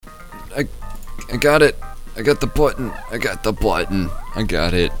I got it. I got the button. I got the button. I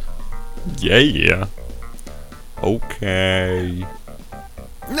got it. Yeah. Okay.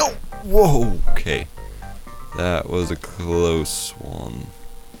 No. Whoa. Okay. That was a close one.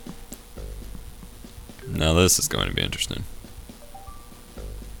 Now this is going to be interesting.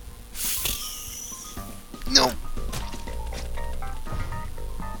 No.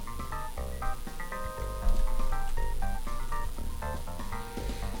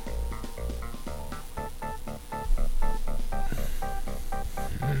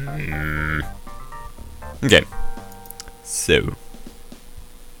 Okay. So,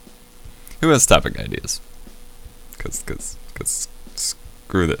 who has topic ideas? Cause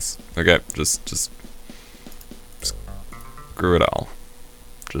screw this. Okay, just screw it all.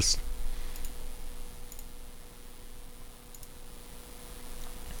 Just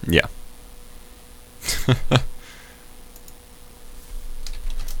yeah.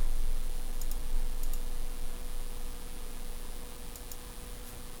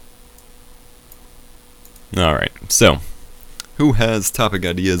 Alright, so who has topic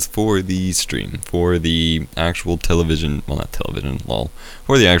ideas for the stream, for the actual television, well not television, lol,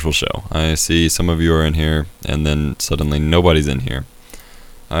 for the actual show? I see some of you are in here, and then suddenly nobody's in here.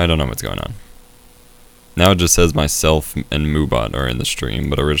 I don't know what's going on. Now it just says myself and Moobot are in the stream,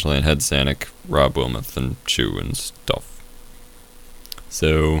 but originally it had Sanic, Rob Wilmoth, and Chew and stuff.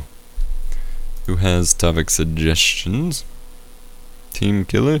 So, who has topic suggestions? Team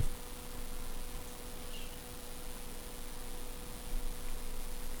Killer?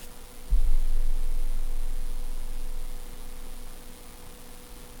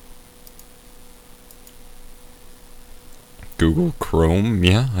 Google Chrome?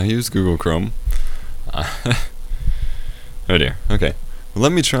 Yeah, I use Google Chrome. Oh dear, okay. Well,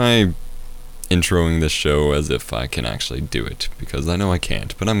 let me try introing this show as if I can actually do it, because I know I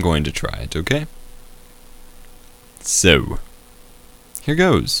can't, but I'm going to try it, okay? So, here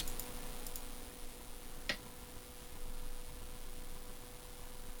goes.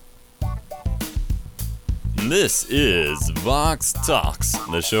 This is VOX Talks,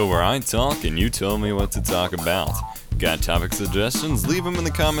 the show where I talk and you tell me what to talk about. Got topic suggestions? Leave them in the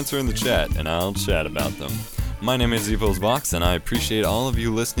comments or in the chat, and I'll chat about them. My name is VOX, and I appreciate all of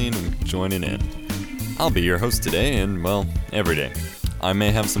you listening and joining in. I'll be your host today, and, well, every day. I may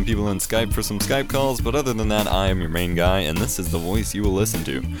have some people in Skype for some Skype calls, but other than that, I am your main guy, and this is the voice you will listen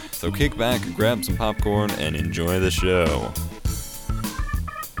to. So kick back, grab some popcorn, and enjoy the show.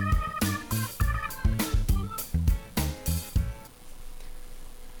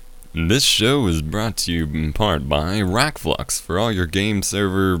 This show is brought to you in part by Rackflux for all your game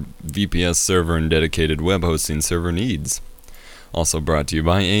server, VPS server, and dedicated web hosting server needs. Also brought to you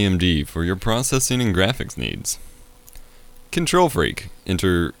by AMD for your processing and graphics needs. Control Freak,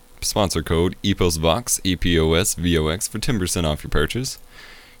 enter sponsor code EPOSVOX, EPOS VOX for 10% off your purchase.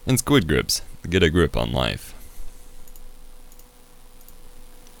 And Squid Grips, get a grip on life.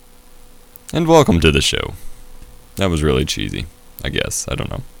 And welcome to the show. That was really cheesy, I guess, I don't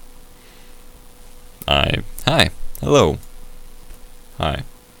know. Hi. Hello. Hi.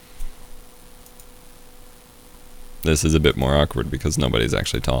 This is a bit more awkward because nobody's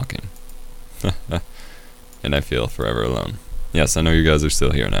actually talking. And I feel forever alone. Yes, I know you guys are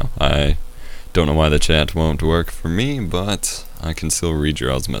still here now. I don't know why the chat won't work for me, but I can still read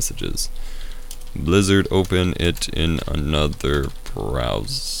your all's messages. Blizzard, open it in another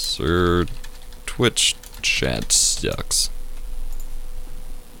browser. Twitch chat sucks.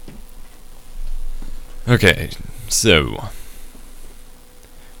 Okay, so,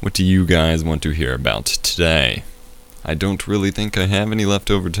 what do you guys want to hear about today? I don't really think I have any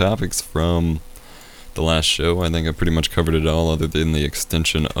leftover topics from the last show. I think I pretty much covered it all other than the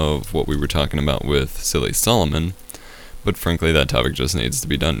extension of what we were talking about with Silly Solomon. But frankly, that topic just needs to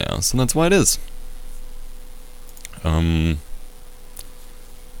be done now, so that's why it is.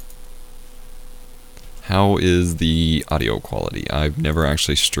 How is the audio quality? I've never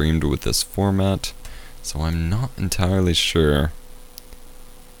actually streamed with this format, so I'm not entirely sure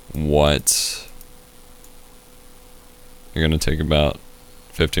what... You're gonna take about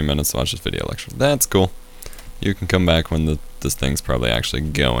 15 minutes to watch this video lecture. That's cool. You can come back when this thing's probably actually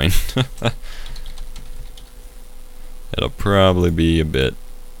going. It'll probably be a bit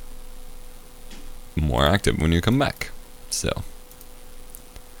more active when you come back. So,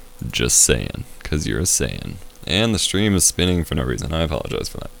 just saying, because you're a Saiyan. And the stream is spinning for no reason. I apologize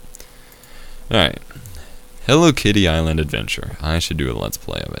for that. Alright. Hello Kitty Island Adventure. I should do a let's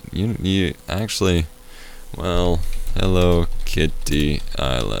play of it. You actually, well, Hello Kitty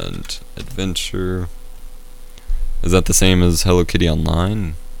Island Adventure. Is that the same as Hello Kitty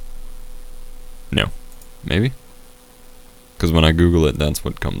Online? No. Maybe? Because when I Google it, that's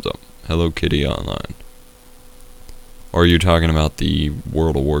what comes up. Hello Kitty Online. Or are you talking about the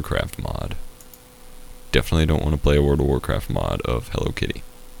World of Warcraft mod? Definitely don't want to play a World of Warcraft mod of Hello Kitty.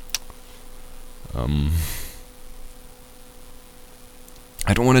 I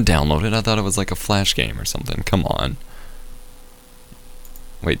don't want to download it. I thought it was like a Flash game or something. Come on.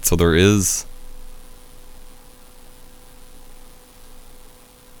 Wait, so there is...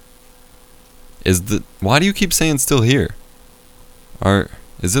 Why do you keep saying still here?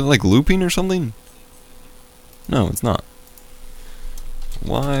 Is it like looping or something? No, it's not.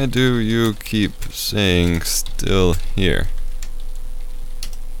 Why do you keep saying still here?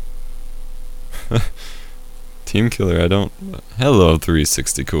 Team Killer, I don't... Hello,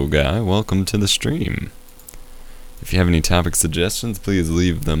 360 cool guy. Welcome to the stream. If you have any topic suggestions, please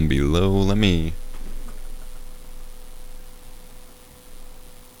leave them below. Let me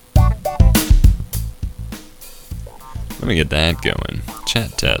get that going.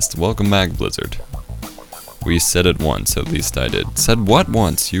 Chat test. Welcome back, Blizzard. We said it once, at least I did. Said what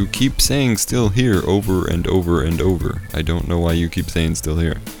once? You keep saying still here over and over and over. I don't know why you keep saying still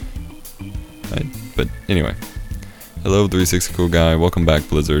here. But anyway. Hello, 360 cool guy. Welcome back,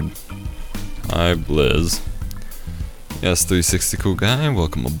 Blizzard. Hi, Blizz. Yes, 360 cool guy.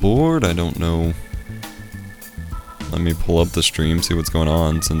 Welcome aboard. I don't know. Let me pull up the stream, see what's going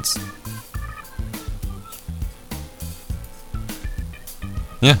on, since...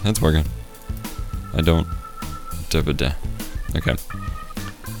 Yeah, it's working. I don't... Okay.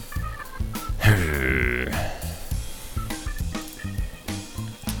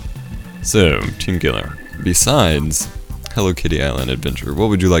 So, Team Killer. Besides Hello Kitty Island Adventure, what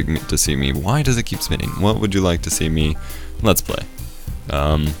would you like to see me? Why does it keep spinning? What would you like to see me? Let's play.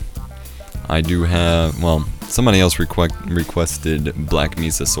 I do have... Well, somebody else requested Black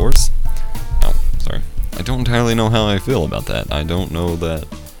Mesa Source. Oh, sorry. I don't entirely know how I feel about that. I don't know that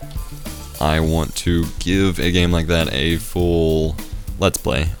I want to give a game like that a full Let's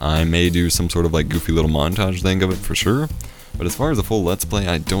Play. I may do some sort of like goofy little montage thing of it for sure, but as far as a full Let's Play,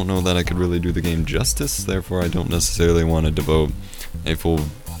 I don't know that I could really do the game justice, therefore I don't necessarily want to devote a full,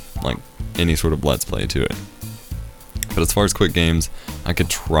 like, any sort of Let's Play to it. But as far as quick games, I could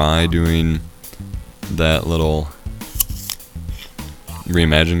try doing that little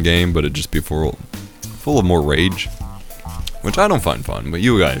reimagined game, but it'd just be full of more rage. Which I don't find fun, but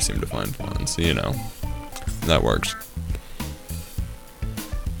you guys seem to find fun, so you know, that works.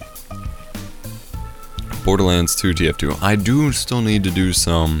 Borderlands 2 TF2. I do still need to do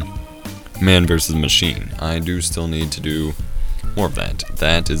some Man vs. Machine. I do still need to do more of that.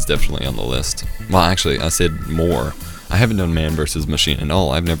 That is definitely on the list. Well, actually, I said more. I haven't done Man vs. Machine at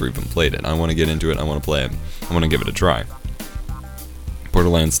all. I've never even played it. I want to get into it. I want to play it. I want to give it a try.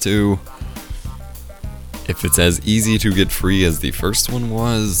 Borderlands 2. If it's as easy to get free as the first one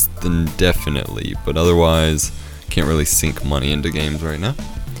was, then definitely. But otherwise, can't really sink money into games right now.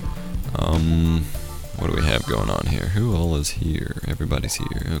 What do we have going on here? Who all is here? Everybody's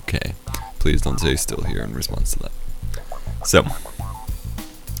here. Okay. Please don't say still here in response to that. So.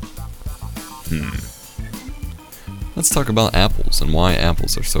 Let's talk about apples and why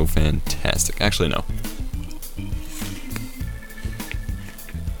apples are so fantastic. Actually, no.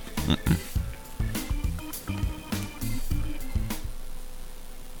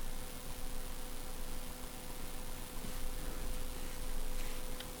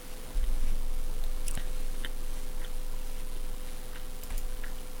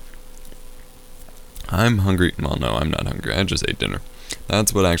 I'm hungry. Well, no, I'm not hungry. I just ate dinner.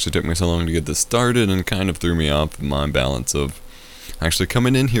 That's what actually took me so long to get this started and kind of threw me off my balance of actually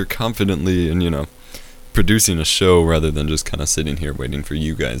coming in here confidently and, you know, producing a show rather than just kind of sitting here waiting for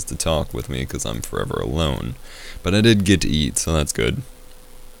you guys to talk with me because I'm forever alone. But I did get to eat, so that's good.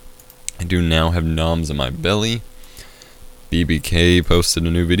 I do now have noms in my belly. BBK posted a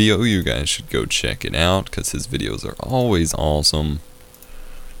new video. You guys should go check it out because his videos are always awesome.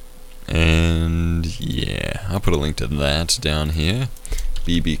 And yeah, I'll put a link to that down here.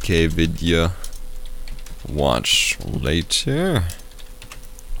 BBK video. Watch later.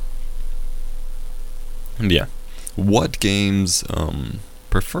 And yeah, what games,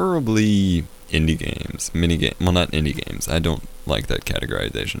 preferably indie games, well, not indie games, I don't like that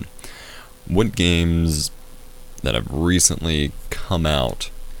categorization. What games that have recently come out,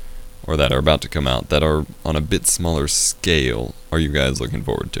 or that are about to come out, that are on a bit smaller scale, are you guys looking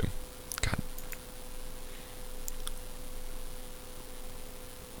forward to? God.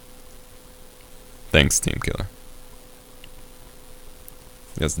 Thanks, Team Killer.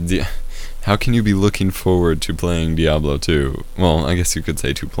 Yes, How can you be looking forward to playing Diablo 2? Well, I guess you could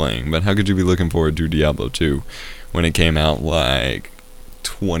say to playing, but how could you be looking forward to Diablo 2 when it came out like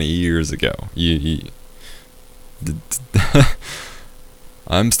 20 years ago?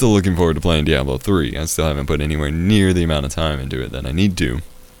 I'm still looking forward to playing Diablo 3. I still haven't put anywhere near the amount of time into it that I need to.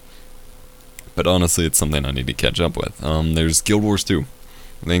 But honestly, it's something I need to catch up with. There's Guild Wars 2.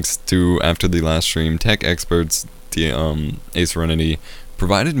 Thanks to, after the last stream, tech experts, Ace Serenity,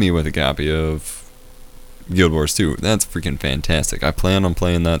 provided me with a copy of Guild Wars 2. That's freaking fantastic. I plan on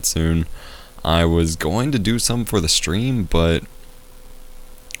playing that soon. I was going to do some for the stream, but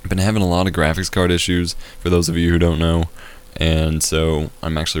I've been having a lot of graphics card issues, for those of you who don't know. And so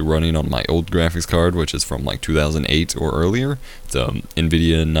I'm actually running on my old graphics card, which is from like 2008 or earlier. It's a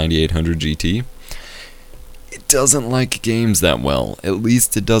NVIDIA 9800 GT. It doesn't like games that well. At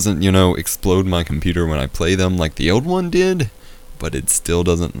least it doesn't, explode my computer when I play them like the old one did. But it still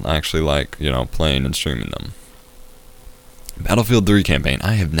doesn't actually like, playing and streaming them. Battlefield 3 campaign,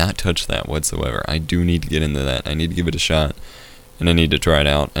 I have not touched that whatsoever. I do need to get into that. I need to give it a shot, and I need to try it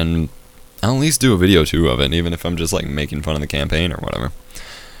out, and I'll at least do a video too of it, even if I'm just like making fun of the campaign or whatever.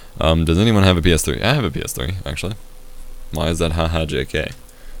 Does anyone have a PS3? I have a PS3, actually. Why is that haha JK?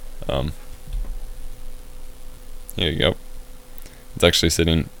 Here you go. It's actually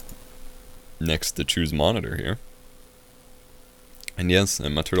sitting next to Choose Monitor here. And yes,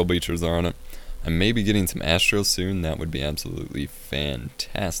 and my Turtle Beachers are on it. I may be getting some Astros soon. That would be absolutely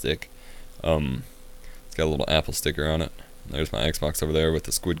fantastic. It's got a little Apple sticker on it. There's my Xbox over there with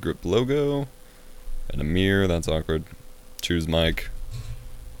the Squid Grip logo. And a mirror, that's awkward. Choose mic.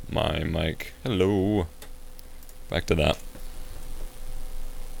 My mic. Hello. Back to that.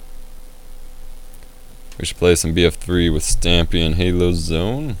 We should play some BF3 with Stampy and Halo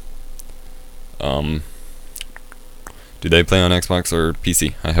Zone. Do they play on Xbox or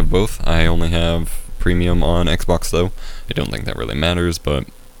PC? I have both. I only have Premium on Xbox though. I don't think that really matters, but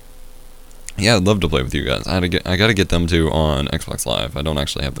yeah, I'd love to play with you guys. I gotta get them too on Xbox Live. I don't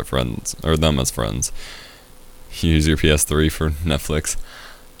actually have their friends or them as friends. Use your PS3 for Netflix.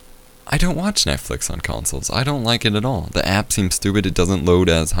 I don't watch Netflix on consoles. I don't like it at all. The app seems stupid. It doesn't load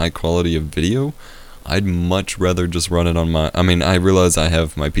as high quality of video. I'd much rather just run it on my... I realize I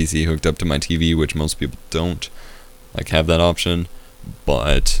have my PC hooked up to my TV, which most people don't have that option,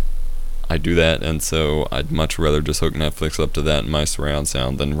 but I do that, and so I'd much rather just hook Netflix up to that and my surround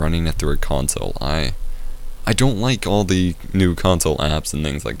sound than running it through a console. I don't like all the new console apps and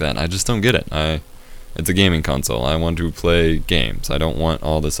things like that. I just don't get it. It's a gaming console. I want to play games. I don't want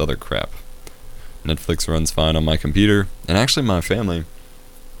all this other crap. Netflix runs fine on my computer, and actually my family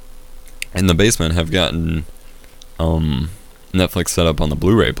in the basement have gotten Netflix set up on the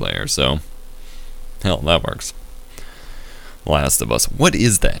Blu-ray player, so hell, that works. Last of Us. What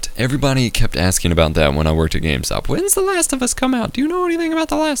is that? Everybody kept asking about that when I worked at GameStop. When's The Last of Us come out? Do you know anything about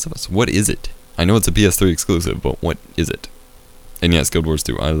The Last of Us? What is it? I know it's a PS3 exclusive, but what is it? And yes, Guild Wars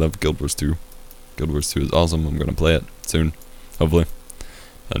 2. I love Guild Wars 2. Guild Wars 2 is awesome. I'm going to play it soon, hopefully.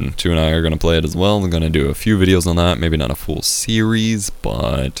 And Chu and I are going to play it as well. I'm going to do a few videos on that. Maybe not a full series,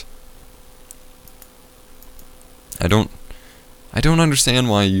 but I don't understand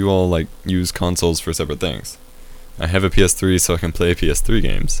why you all use consoles for separate things. I have a PS3 so I can play PS3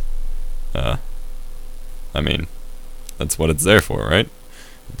 games. That's what it's there for, right?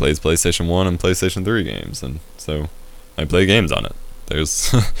 It plays PlayStation 1 and PlayStation 3 games, and so I play games on it.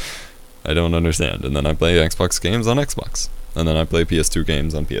 I don't understand. And then I play Xbox games on Xbox. And then I play PS2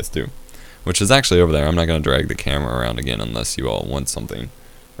 games on PS2. Which is actually over there. I'm not going to drag the camera around again unless you all want something,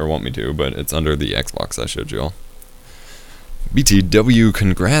 or want me to, but it's under the Xbox I showed you all. BTW,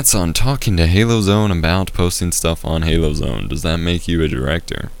 congrats on talking to Halo Zone about posting stuff on Halo Zone. Does that make you a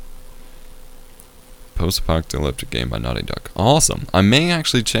director? Post-apocalyptic game by Naughty Duck. Awesome. I may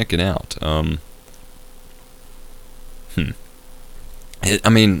actually check it out. I've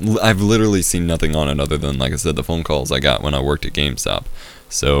literally seen nothing on it other than, like I said, the phone calls I got when I worked at GameStop.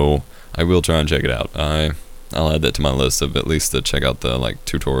 So I will try and check it out. I'll add that to my list of at least to check out the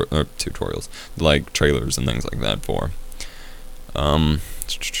tutorials, trailers and things like that for. No,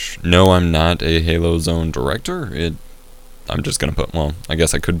 I'm not a Halo Zone director. I'm just gonna put, I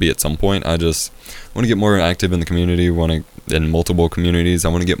guess I could be at some point. I just want to get more active in the community, in multiple communities. I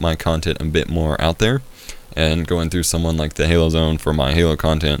want to get my content a bit more out there, and going through someone like the Halo Zone for my Halo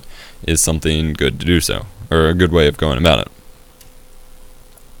content is something good to do so, or a good way of going about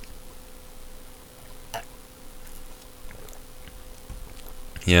it.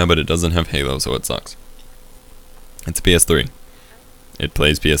 Yeah, but it doesn't have Halo, so it sucks. It's a PS3. It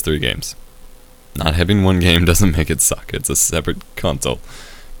plays PS3 games. Not having one game doesn't make it suck. It's a separate console.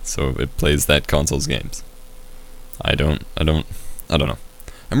 so it plays that console's games. I don't know.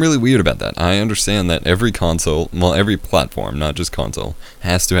 I'm really weird about that. I understand that every console, well, every platform, not just console,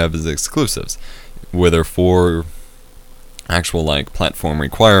 has to have its exclusives, whether for actual like platform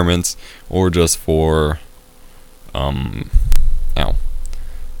requirements or just for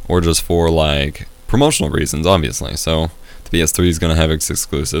or just for like promotional reasons, obviously. So the PS3 is going to have its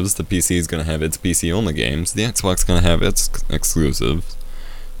exclusives, the PC is going to have its PC only games, the Xbox is going to have its exclusives,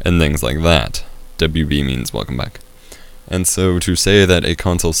 and things like that. WB means welcome back. And so to say that a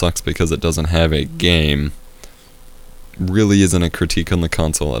console sucks because it doesn't have a game really isn't a critique on the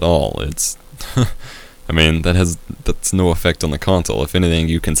console at all. It's I mean, that's no effect on the console. If anything,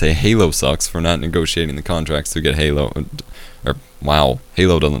 you can say Halo sucks for not negotiating the contracts to get Halo. Or, wow,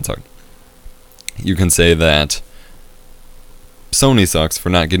 Halo doesn't suck. You can say that Sony sucks for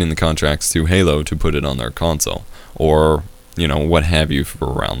not getting the contracts to Halo to put it on their console. Or, you know, what have you for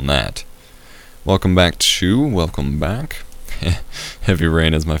around that. Welcome back. Heavy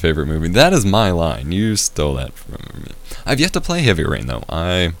Rain is my favorite movie. That is my line. You stole that from me. I've yet to play Heavy Rain, though.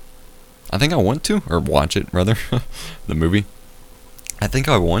 I think I want to, or watch it, rather, the movie. I think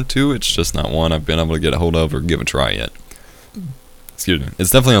I want to, it's just not one I've been able to get a hold of or give a try yet. Excuse me. It's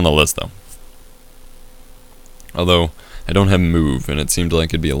definitely on the list, though. Although, I don't have Move, and it seemed like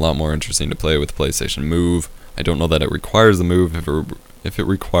it'd be a lot more interesting to play with PlayStation Move. I don't know that it requires the Move. If it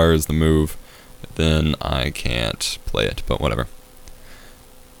requires the Move, then I can't play it, but whatever.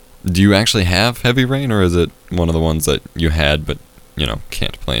 Do you actually have Heavy Rain, or is it one of the ones that you had, but you know,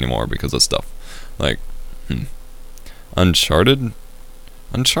 can't play anymore because of stuff? Like, Uncharted?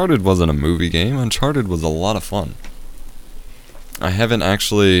 Uncharted wasn't a movie game. Uncharted was a lot of fun. I haven't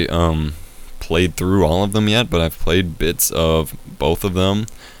actually played through all of them yet, but I've played bits of both of them,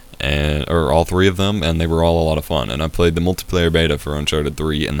 or all three of them, and they were all a lot of fun. And I played the multiplayer beta for Uncharted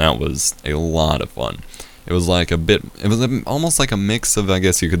 3, and that was a lot of fun. It was like almost like a mix of, I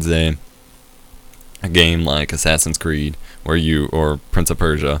guess you could say, a game like Assassin's Creed, or Prince of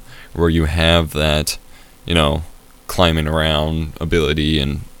Persia, where you have that, you know, climbing around ability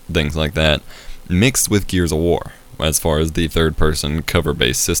and things like that, mixed with Gears of War, as far as the third-person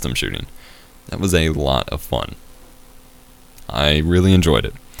cover-based system shooting. That was a lot of fun. I really enjoyed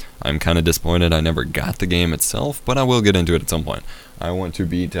it. I'm kind of disappointed I never got the game itself, but I will get into it at some point. I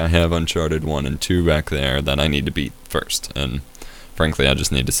have Uncharted 1 and 2 back there that I need to beat first, and frankly, I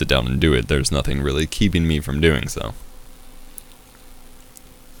just need to sit down and do it. There's nothing really keeping me from doing so.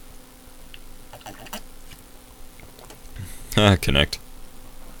 Connect.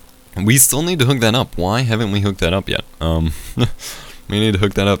 We still need to hook that up. Why haven't we hooked that up yet? We need to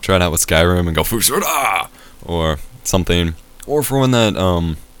hook that up, try it out with Skyrim, and go Fushura! Or something. Or for when that,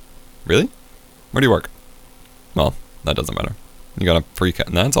 really? Where do you work? Well, that doesn't matter. You got a free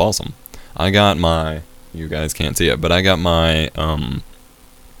that's awesome. You guys can't see it, but I got my,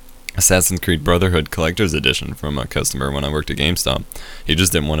 Assassin's Creed Brotherhood Collector's Edition from a customer when I worked at GameStop. He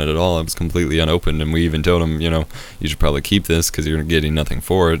just didn't want it at all. It was completely unopened, and we even told him, you know, you should probably keep this because you're getting nothing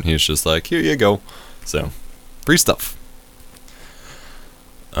for it. And he was just like, here you go. So, free stuff.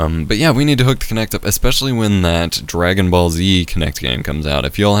 But yeah, we need to hook the Kinect up, especially when that Dragon Ball Z Kinect game comes out.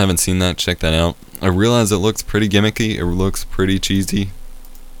 If y'all haven't seen that, check that out. I realize it looks pretty gimmicky. It looks pretty cheesy.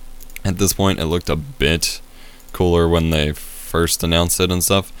 At this point, it looked a bit cooler when they first announced it and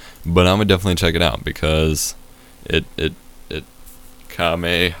stuff. But I would definitely check it out because it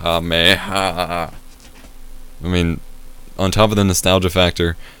Kamehameha. I mean, on top of the nostalgia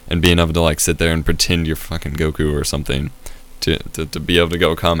factor and being able to like sit there and pretend you're fucking Goku or something to be able to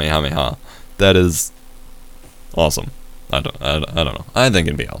go Kamehameha, that is awesome. I don't know. I think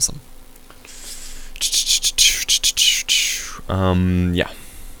it'd be awesome. Yeah.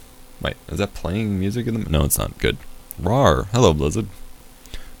 Wait, is that playing music in the? No, it's not. Good. Rawr. Hello, Blizzard.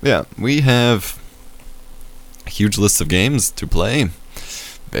 Yeah, we have a huge list of games to play.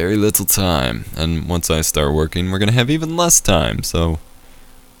 Very little time. And once I start working, we're going to have even less time. So,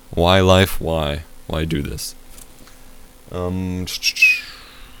 why life? Why? Why do this?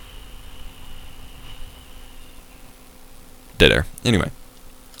 Dead air. Anyway.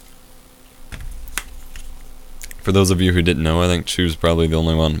 For those of you who didn't know, I think Chu's probably the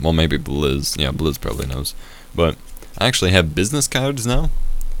only one. Well, maybe Blizz. Yeah, Blizz probably knows. But I actually have business cards now.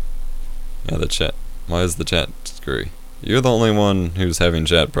 Yeah, the chat. Why is the chat screwy? You're the only one who's having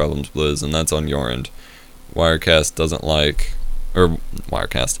chat problems, Blizz, and that's on your end. Wirecast doesn't like... Or,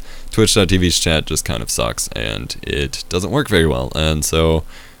 Wirecast. Twitch.tv's chat just kind of sucks, and it doesn't work very well, and so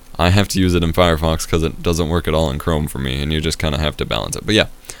I have to use it in Firefox because it doesn't work at all in Chrome for me, and you just kind of have to balance it. But yeah,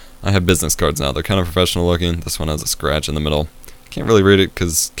 I have business cards now. They're kind of professional looking. This one has a scratch in the middle. Can't really read it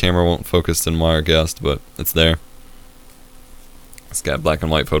because camera won't focus in Wirecast, but it's there. It's got black and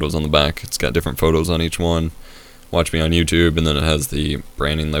white photos on the back. It's got different photos on each one. Watch me on YouTube, and then it has the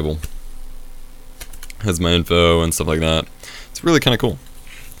branding label. It has my info and stuff like that. It's really kind of cool.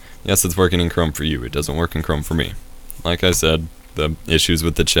 Yes, it's working in Chrome for you. It doesn't work in Chrome for me. Like I said, the issues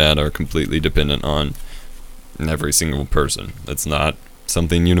with the chat are completely dependent on every single person. It's not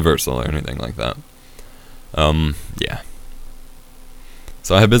something universal or anything like that. Yeah.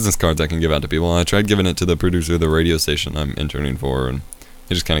 So I have business cards I can give out to people. I tried giving it to the producer of the radio station I'm interning for, and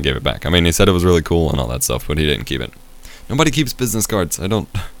he just kind of gave it back. I mean, he said it was really cool and all that stuff, but he didn't keep it. Nobody keeps business cards.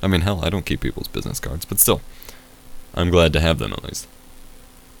 I mean, hell, I don't keep people's business cards, but still. I'm glad to have them, at least.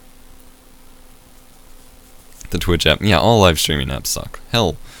 The Twitch app. Yeah, all live streaming apps suck.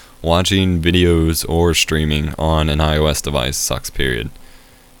 Hell, watching videos or streaming on an iOS device sucks, period.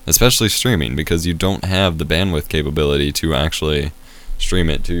 Especially streaming, because you don't have the bandwidth capability to actually stream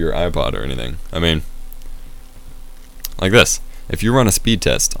it to your iPod or anything. I mean, like this. If you run a speed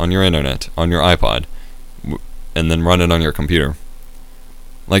test on your internet, on your iPod, and then run it on your computer,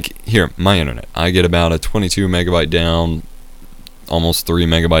 like here, my internet, I get about a 22 megabyte down, almost 3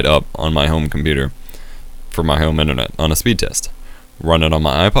 megabyte up on my home computer for my home internet on a speed test. Run it on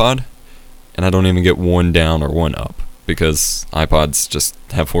my iPod, and I don't even get 1 down or 1 up, because iPods just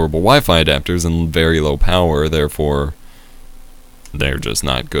have horrible Wi-Fi adapters and very low power, therefore they're just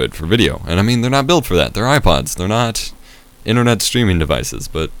not good for video. And I mean, they're not built for that. They're iPods. They're not internet streaming devices,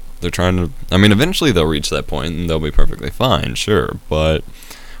 but they're trying to, I mean, eventually they'll reach that point and they'll be perfectly fine, sure, but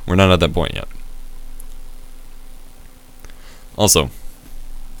we're not at that point yet. Also,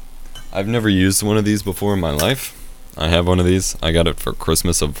 I've never used one of these before in my life. I have one of these. I got it for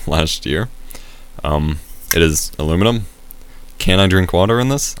Christmas of last year. It is aluminum. Can I drink water in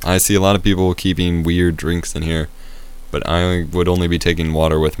this? I see a lot of people keeping weird drinks in here, but I would only be taking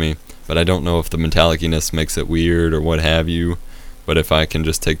water with me. But I don't know if the metalliciness makes it weird or what have you. But if I can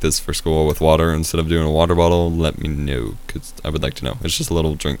just take this for school with water instead of doing a water bottle, let me know, because I would like to know. It's just a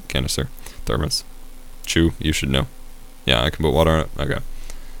little drink canister, thermos. Chew, you should know. Yeah, I can put water in it. Okay.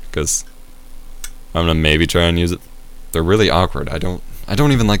 Because I'm going to maybe try and use it. They're really awkward. I don't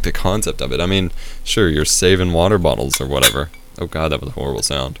even like the concept of it. I mean, sure, you're saving water bottles or whatever. Oh god, that was a horrible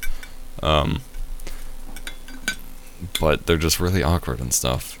sound. But they're just really awkward and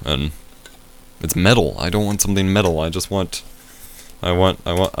stuff. And it's metal. I don't want something metal. I want a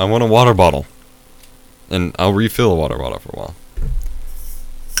water bottle. And I'll refill a water bottle for a while.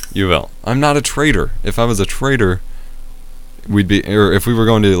 UL. I'm not a trader. If I was a trader, we'd be, or if we were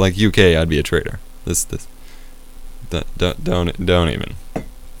going to like UK, I'd be a trader. Don't even.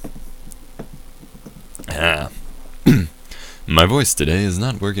 My voice today is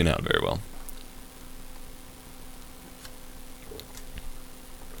not working out very well.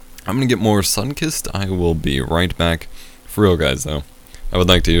 I'm gonna get more sun-kissed. I will be right back. For real, guys, though, I would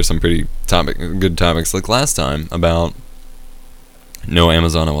like to hear some pretty good topics like last time about no,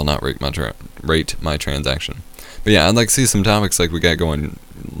 Amazon, I will not rate my transaction. But yeah, I'd like to see some topics like we got going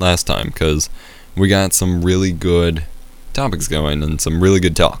last time, because we got some really good topics going and some really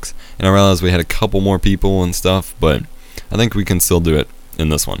good talks. And I realized we had a couple more people and stuff, but I think we can still do it in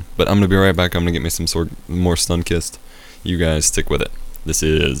this one. But I'm going to be right back. I'm going to get me some more stun-kissed. You guys stick with it. This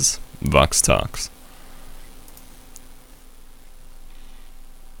is Vox Talks.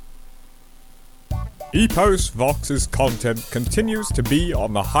 EPOS VOX's content continues to be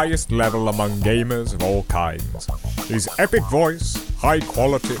on the highest level among gamers of all kinds. His epic voice,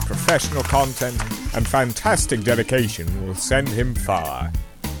 high-quality professional content, and fantastic dedication will send him far.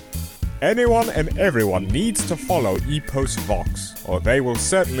 Anyone and everyone needs to follow EPOS VOX, or they will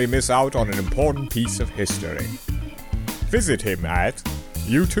certainly miss out on an important piece of history. Visit him at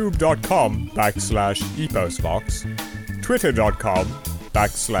youtube.com/EPOSVOX,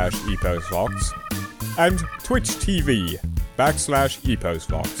 twitter.com/EPOSVOX, and Twitch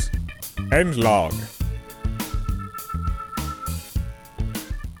TV/EPOSVOX. End log.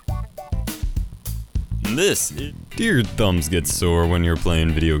 Do your thumbs get sore when you're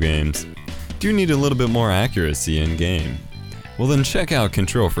playing video games? Do you need a little bit more accuracy in game? Well then check out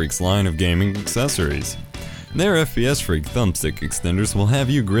Control Freak's line of gaming accessories. Their FPS Freak thumbstick extenders will have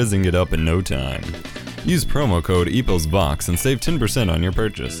you grizzing it up in no time. Use promo code EPOSVOX and save 10% on your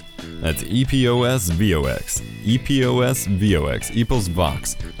purchase. That's EPOSVOX, EPOSVOX,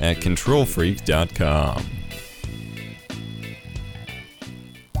 EPOSVOX at controlfreak.com.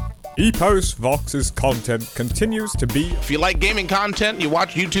 Epos VOX's content continues to be... If you like gaming content, you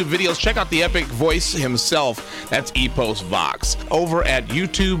watch YouTube videos, check out the epic voice himself. That's Epos VOX over at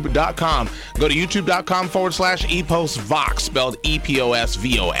youtube.com. Go to youtube.com/Epos VOX, spelled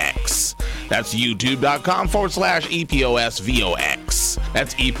EPOSVOX. That's youtube.com/EPOSVOX.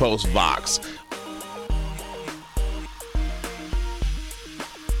 That's Epos VOX.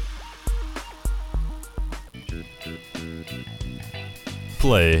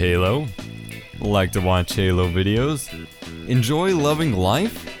 Play Halo? Like to watch Halo videos? Enjoy loving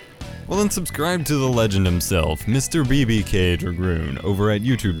life? Well then subscribe to the legend himself, Mr. BBK Dragoon, over at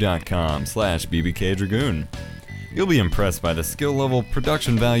youtube.com/BBK Dragoon. You'll be impressed by the skill level,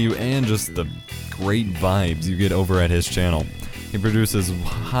 production value, and just the great vibes you get over at his channel. He produces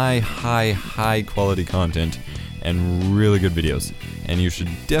high quality content and really good videos, and you should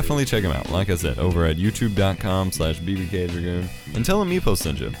definitely check him out, like I said, over at youtube.com/BBK Dragoon, and tell him Epos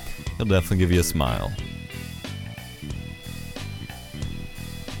sent you. He'll definitely give you a smile.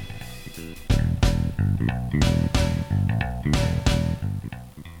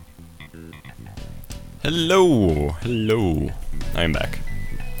 Hello, I'm back.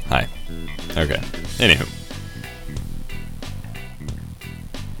 Hi. Okay, anywho.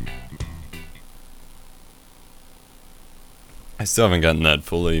 I still haven't gotten that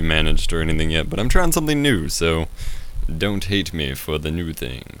fully managed or anything yet, but I'm trying something new, so don't hate me for the new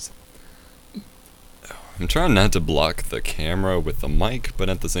things. I'm trying not to block the camera with the mic, but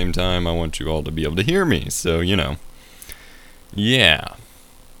at the same time, I want you all to be able to hear me, so, you know. Yeah.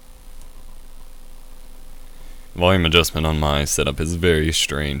 Volume adjustment on my setup is very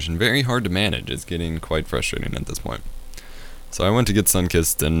strange and very hard to manage. It's getting quite frustrating at this point. So I went to get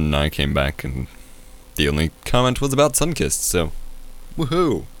Sunkissed, and I came back, and the only comment was about Sunkissed, so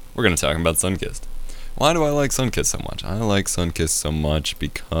woohoo! We're gonna talk about Sunkissed. Why do I like Sunkissed so much? I like Sunkissed so much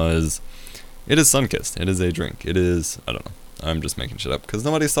because it is Sunkissed. It is a drink. It is, I don't know. I'm just making shit up because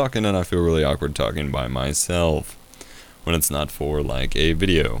nobody's talking and I feel really awkward talking by myself when it's not for like a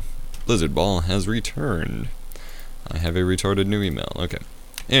video. Blizzard Ball has returned. I have a retarded new email. Okay.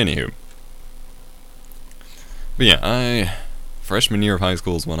 Anywho. But yeah, freshman year of high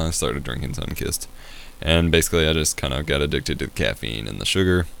school is when I started drinking Sunkissed. And basically I just kind of got addicted to the caffeine and the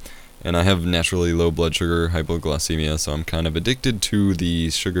sugar. And I have naturally low blood sugar, hypoglycemia, so I'm kind of addicted to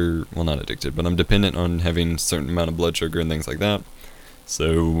the sugar. Well, not addicted, but I'm dependent on having a certain amount of blood sugar and things like that.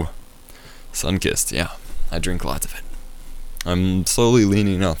 So, Sunkissed, yeah, I drink lots of it. I'm slowly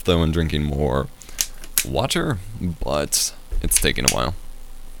leaning off, though, and drinking more water, but it's taking a while.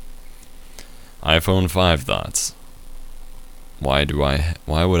 iPhone 5 thoughts. Why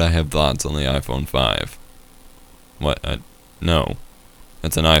would I have thoughts on the iPhone 5? What? No.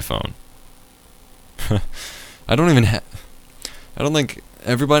 It's an iPhone. I don't think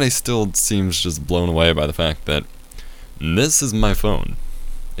everybody still seems just blown away by the fact that this is my phone.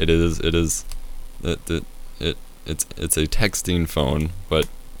 It's a texting phone, but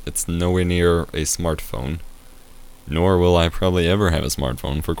it's nowhere near a smartphone. Nor will I probably ever have a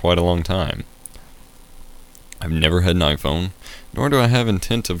smartphone for quite a long time. I've never had an iPhone, nor do I have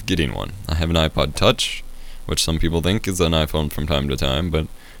intent of getting one. I have an iPod Touch, which some people think is an iPhone from time to time, but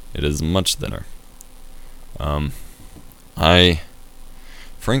it is much thinner.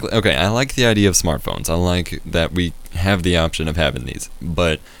 Frankly, I like the idea of smartphones. I like that we have the option of having these,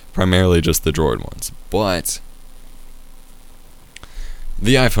 but primarily just the Droid ones. But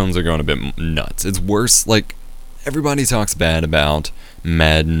the iPhones are going a bit nuts. It's worse, like, everybody talks bad about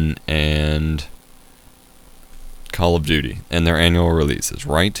Madden and Call of Duty and their annual releases,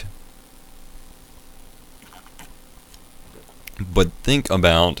 right? But think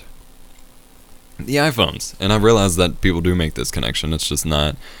about the iPhones. And I realize that people do make this connection. It's just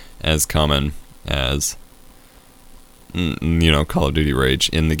not as common as, Call of Duty rage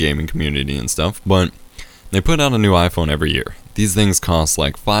in the gaming community and stuff. But they put out a new iPhone every year. These things cost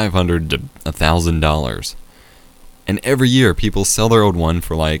like $500 to $1,000. And every year people sell their old one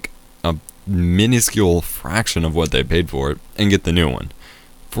for like a minuscule fraction of what they paid for it and get the new one.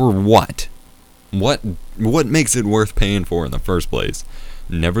 For what? What makes it worth paying for in the first place?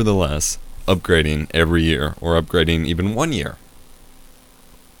 Nevertheless, upgrading every year, or upgrading even 1 year.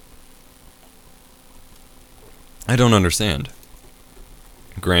 I don't understand.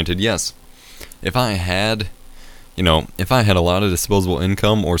 Granted, yes, if I had a lot of disposable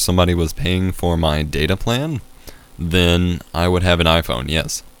income, or somebody was paying for my data plan, then I would have an iPhone,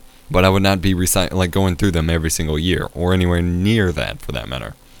 yes. But I would not be going through them every single year, or anywhere near that, for that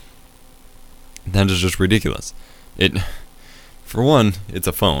matter. That is just ridiculous. For one, it's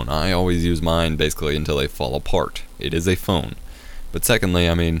a phone. I always use mine basically until they fall apart. It is a phone. But secondly,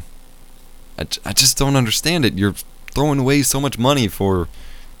 I just don't understand it. You're throwing away so much money for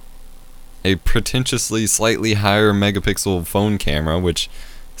a pretentiously slightly higher megapixel phone camera, which,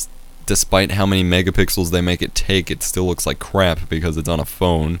 despite how many megapixels they make it take, it still looks like crap because it's on a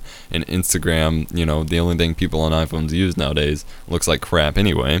phone, and Instagram, you know, the only thing people on iPhones use nowadays, looks like crap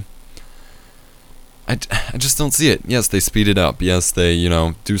anyway. I just don't see it. Yes, they speed it up. Yes, they, you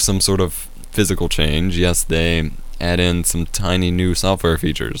know, do some sort of physical change. Yes, they add in some tiny new software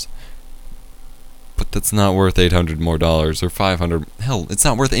features. But that's not worth $800 more or $500. Hell, it's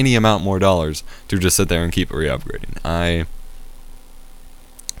not worth any amount more dollars to just sit there and keep re-upgrading.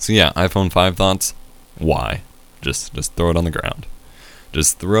 So yeah, iPhone 5 thoughts. Why? Just throw it on the ground.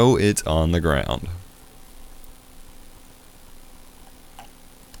 Just throw it on the ground.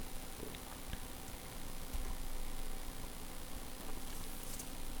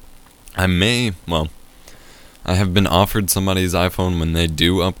 I have been offered somebody's iPhone when they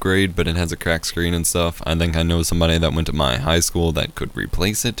do upgrade, but it has a cracked screen and stuff. I think I know somebody that went to my high school that could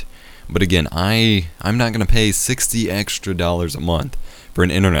replace it. But again, I'm not going to pay $60 extra a month for an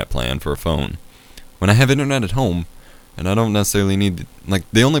internet plan for a phone when I have internet at home, and I don't necessarily need, like,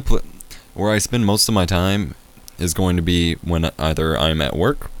 the only where I spend most of my time is going to be when either I'm at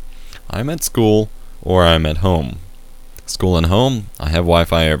work, I'm at school, or I'm at home. School and home, I have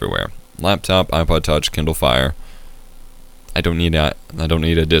Wi-Fi everywhere. Laptop, iPod Touch, Kindle Fire. I don't need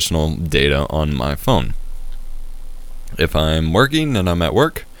additional data on my phone. If I'm working and I'm at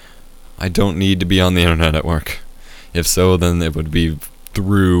work, I don't need to be on the internet at work. If so, then it would be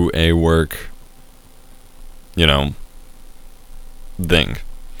through a work, you know, thing.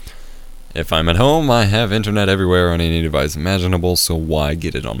 If I'm at home, I have internet everywhere on any device imaginable, so why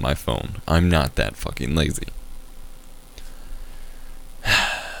get it on my phone? I'm not that fucking lazy.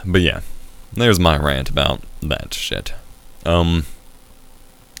 But yeah, there's my rant about that shit. So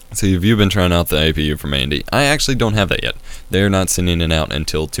if you've been trying out the APU from AMD, I actually don't have that yet. They're not sending it out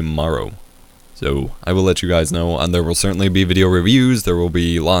until tomorrow. So I will let you guys know, and there will certainly be video reviews. There will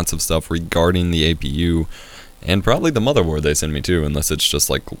be lots of stuff regarding the APU, and probably the motherboard they send me too, unless it's just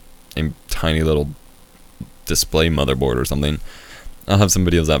like a tiny little display motherboard or something. I'll have some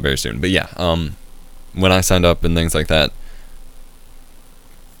videos out very soon. But yeah, when I signed up and things like that,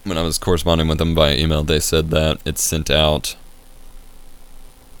 when I was corresponding with them via email, they said that it's sent out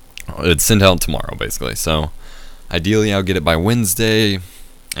tomorrow, basically. So ideally I'll get it by Wednesday,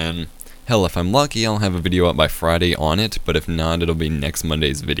 and hell, if I'm lucky, I'll have a video up by Friday on it, but if not, it'll be next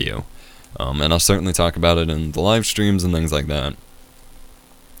Monday's video. And I'll certainly talk about it in the live streams and things like that.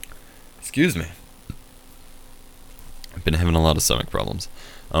 Excuse me. I've been having a lot of stomach problems.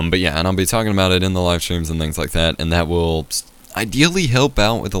 But yeah, and I'll be talking about it in the live streams and things like that, and that will ideally help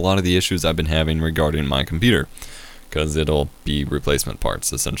out with a lot of the issues I've been having regarding my computer, because it'll be replacement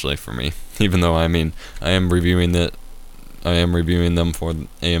parts essentially for me. Even though, I mean, I am reviewing them for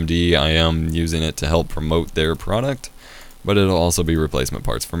AMD, I am using it to help promote their product, but it'll also be replacement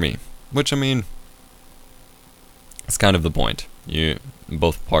parts for me, which, I mean, it's kind of the point.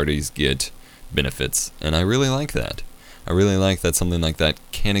 Both parties get benefits, and I really like that. I really like that something like that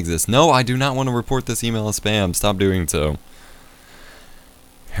can exist. No, I do not want to report this email as spam. Stop doing so.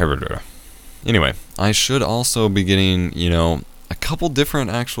 Anyway, I should also be getting, you know, a couple different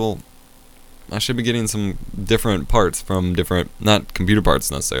I should be getting some different parts from different, not computer parts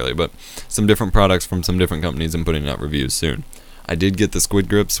necessarily, but some different products from some different companies and putting out reviews soon. I did get the squid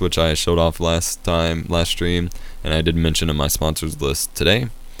grips, which I showed off last stream, and I did mention in my sponsors list today.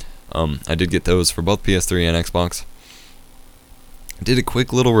 I did get those for both PS3 and Xbox. I did a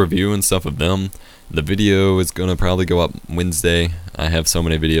quick little review and stuff of them. The video is going to probably go up Wednesday. I have so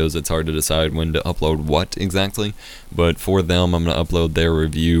many videos, it's hard to decide when to upload what exactly. But for them, I'm going to upload their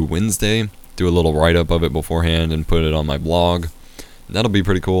review Wednesday, do a little write-up of it beforehand, and put it on my blog. That'll be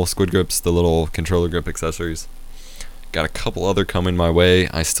pretty cool. Squid grips, the little controller grip accessories. Got a couple other coming my way.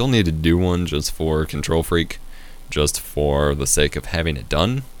 I still need to do one just for Control Freak, just for the sake of having it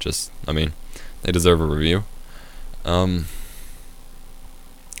done. I mean, they deserve a review. And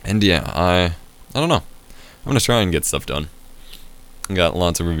yeah, I don't know. I'm going to try and get stuff done. I got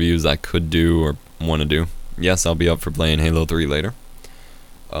lots of reviews I could do or want to do. Yes, I'll be up for playing Halo 3 later.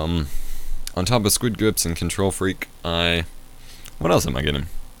 On top of Squid Grips and Control Freak, what else am I getting?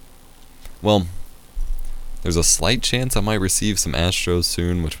 Well, there's a slight chance I might receive some Astros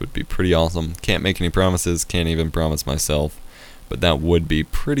soon, which would be pretty awesome. Can't make any promises, can't even promise myself, but that would be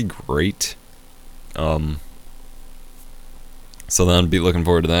pretty great. So then I'd be looking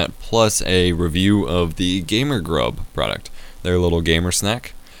forward to that, plus a review of the Gamer Grub product, their little gamer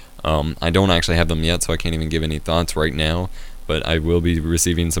snack. I don't actually have them yet, so I can't even give any thoughts right now, but I will be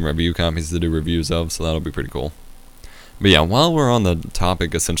receiving some review copies to do reviews of, so that'll be pretty cool. But yeah, while we're on the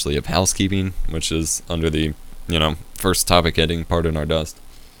topic essentially of housekeeping, which is under the, first topic heading, Pardon Our Dust,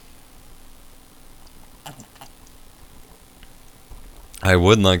 I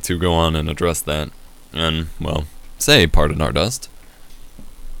would like to go on and address that and, well, say Pardon Our Dust.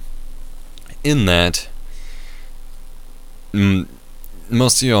 In that,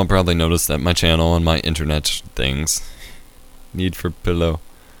 most of y'all probably noticed that my channel and my internet things, need for pillow.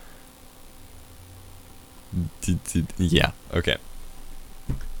 Yeah, okay.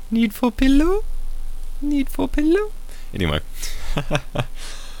 Need for pillow? Need for pillow? Anyway.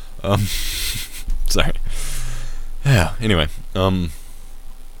 Sorry. Yeah, anyway. You'll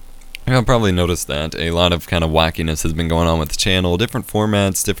probably noticed that a lot of kind of wackiness has been going on with the channel. Different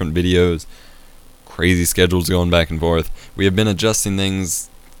formats, different videos, crazy schedules going back and forth. We have been adjusting things,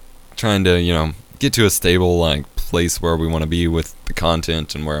 trying to, get to a stable, place where we want to be with the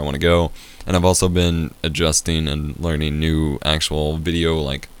content and where I want to go. And I've also been adjusting and learning new actual video,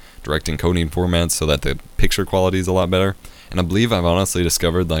 direct encoding formats so that the picture quality is a lot better. And I believe I've honestly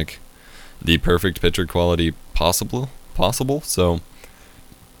discovered, the perfect picture quality possible. So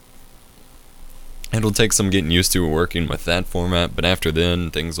it'll take some getting used to working with that format, but after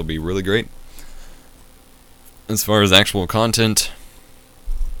then, things will be really great. As far as actual content,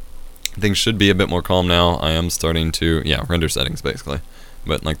 things should be a bit more calm now. I am starting to, render settings basically.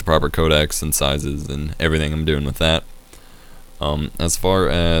 But the proper codecs and sizes and everything I'm doing with that. As far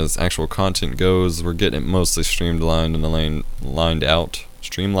as actual content goes, we're getting it mostly streamlined and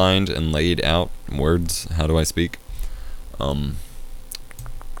laid out. Words, how do I speak? And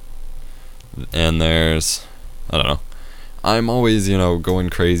there's, I don't know. I'm always, going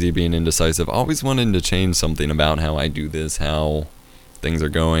crazy, being indecisive, always wanting to change something about how I do this, how things are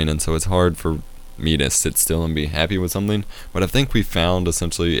going, and so it's hard for me to sit still and be happy with something. But I think we found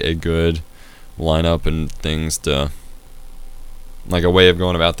essentially a good lineup and things to, a way of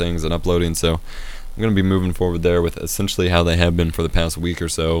going about things and uploading, so I'm going to be moving forward there with essentially how they have been for the past week or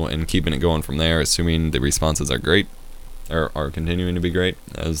so and keeping it going from there, assuming the responses are great, or are continuing to be great,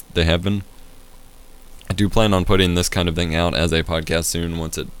 as they have been. I do plan on putting this kind of thing out as a podcast soon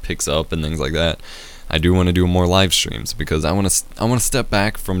once it picks up and things like that. I do want to do more live streams because I want to step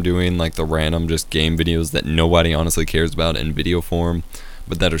back from doing the random just game videos that nobody honestly cares about in video form,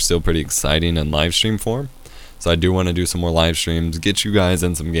 but that are still pretty exciting in live stream form. So I do want to do some more live streams, get you guys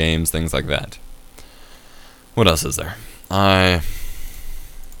in some games, things like that. What else is there? I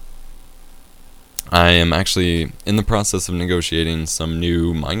am actually in the process of negotiating some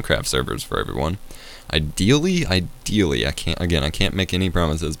new Minecraft servers for everyone. Ideally, I can't make any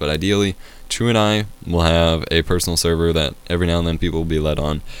promises, but ideally, True and I will have a personal server that every now and then people will be let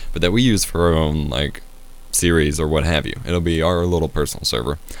on, but that we use for our own, series or what have you. It'll be our little personal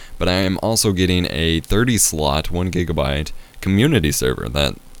server. But I am also getting a 30-slot, 1 gigabyte community server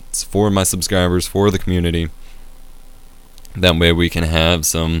that's for my subscribers, for the community. That way we can have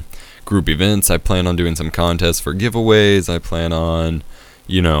some group events. I plan on doing some contests for giveaways. I plan on,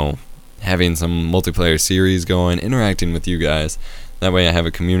 having some multiplayer series going, interacting with you guys. That way I have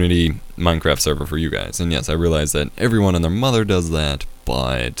a community Minecraft server for you guys. And yes, I realize that everyone and their mother does that,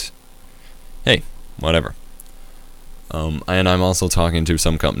 but hey, whatever. And I'm also talking to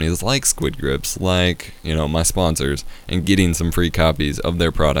some companies like Squid Grips, my sponsors, and getting some free copies of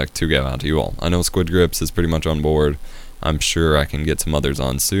their product to give out to you all. I know Squid Grips is pretty much on board. I'm sure I can get some others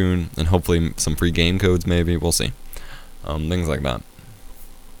on soon, and hopefully some free game codes maybe, we'll see. Things like that.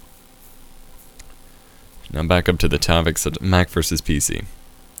 Now back up to the topics of Mac versus PC.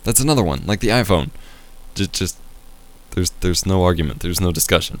 That's another one, like the iPhone. Just there's no argument, there's no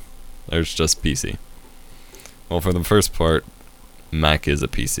discussion. There's just PC. Well, for the first part, Mac is a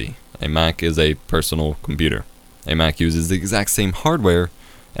PC. A Mac is a personal computer. A Mac uses the exact same hardware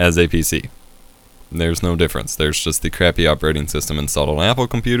as a PC. There's no difference. There's just the crappy operating system installed on Apple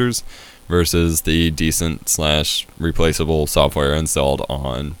computers versus the decent / replaceable software installed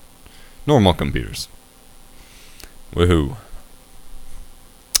on normal computers. Woohoo.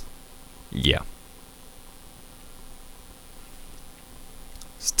 Yeah.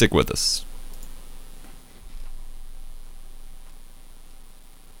 Stick with us.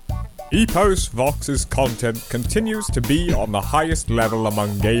 EPOS VOX's content continues to be on the highest level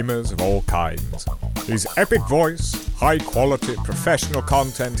among gamers of all kinds. His epic voice, high quality professional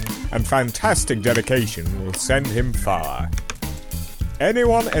content, and fantastic dedication will send him far.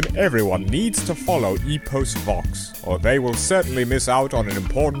 Anyone and everyone needs to follow EPOS VOX, or they will certainly miss out on an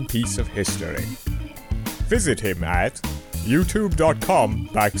important piece of history. Visit him at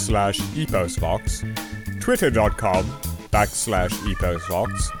youtube.com/EPOSVOX, twitter.com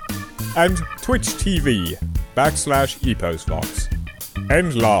twitch.tv/eposvox and Twitch TV/eposvox.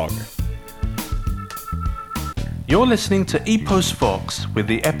 End log. You're listening to Epos Vox with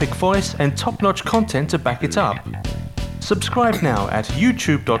the epic voice and top-notch content to back it up. Subscribe now at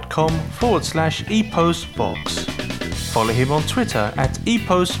youtube.com/eposvox. Follow him on Twitter at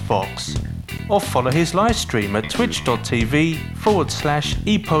eposvox, or follow his live stream at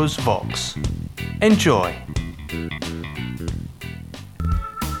twitch.tv/eposvox. Enjoy!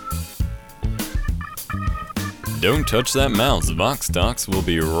 Don't touch that mouse. Vox Docs will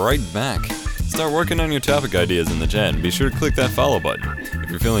be right back. Start working on your topic ideas in the chat and be sure to click that follow button.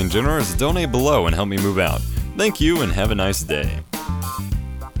 If you're feeling generous, donate below and help me move out. Thank you and have a nice day.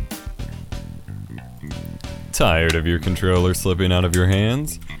 Tired of your controller slipping out of your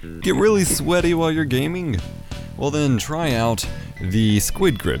hands? Get really sweaty while you're gaming? Well then try out the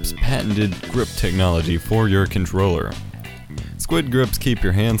Squid Grip's patented grip technology for your controller. Squid Grips keep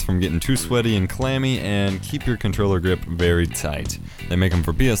your hands from getting too sweaty and clammy and keep your controller grip very tight. They make them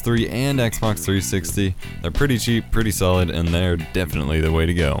for PS3 and Xbox 360. They're pretty cheap, pretty solid, and they're definitely the way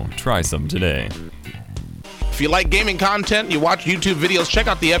to go. Try some today. If you like gaming content, you watch YouTube videos, check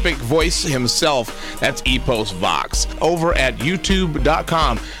out the epic voice himself. That's Epos Vox over at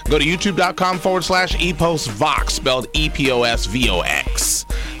youtube.com. Go to youtube.com/Epos Vox, spelled EPOSVOX.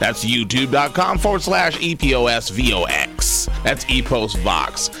 That's youtube.com/EPOSVOX. That's Epos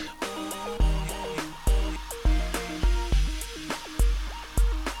Vox.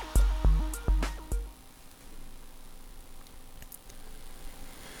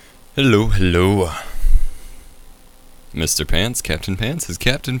 Hello. Mr. Pants, Captain Pants, is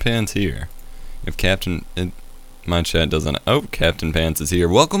Captain Pants here? If my chat doesn't, Captain Pants is here.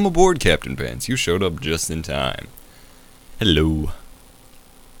 Welcome aboard, Captain Pants. You showed up just in time. Hello.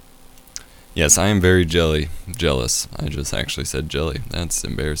 Yes, I am very jealous. I just actually said jelly. That's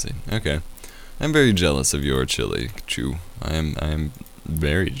embarrassing. Okay. I'm very jealous of your chili, Chew. I am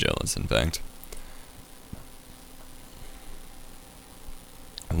very jealous, in fact.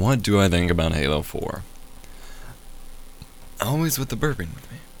 What do I think about Halo 4? Always with the burping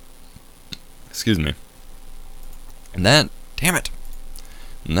with me. Excuse me. And that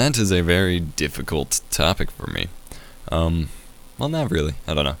is a very difficult topic for me. Well, not really.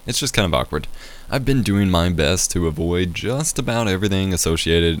 I don't know. It's just kind of awkward. I've been doing my best to avoid just about everything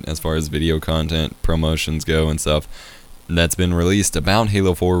associated as far as video content, promotions go and stuff that's been released about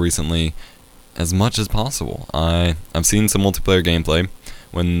Halo 4 recently as much as possible. I've seen some multiplayer gameplay.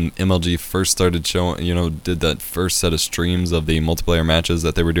 When MLG first started showing, did that first set of streams of the multiplayer matches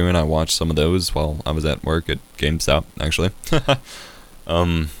that they were doing, I watched some of those while I was at work at GameStop, actually.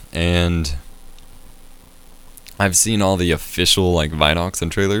 And I've seen all the official, VOX and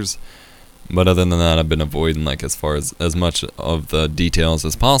trailers, but other than that, I've been avoiding, as much of the details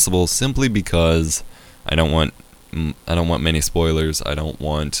as possible, simply because I don't want many spoilers. I don't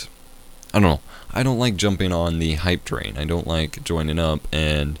like jumping on the hype train. I don't like joining up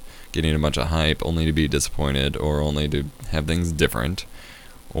and getting a bunch of hype only to be disappointed or only to have things different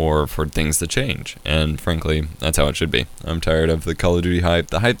or for things to change. And frankly, that's how it should be. I'm tired of the Call of Duty hype,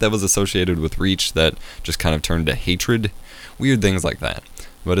 the hype that was associated with Reach that just kind of turned to hatred, weird things like that.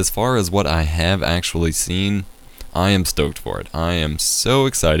 But as far as what I have actually seen, I am stoked for it. I am so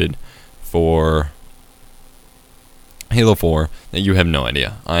excited for Halo 4 that you have no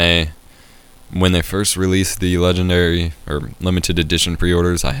idea. When they first released the legendary or limited edition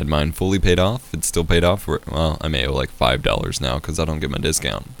pre-orders, I had mine fully paid off. It's still paid off. I may owe $5 now because I don't get my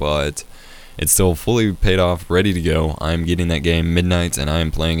discount, but it's still fully paid off, ready to go. I'm getting that game midnight and I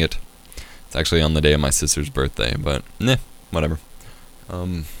am playing it. It's actually on the day of my sister's birthday, but whatever.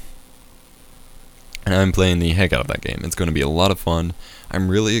 And I'm playing the heck out of that game. It's going to be a lot of fun. I'm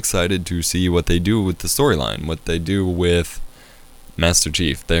really excited to see what they do with the storyline, what they do with Master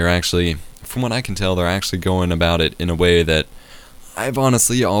Chief. They're actually, from what I can tell, they're actually going about it in a way that I've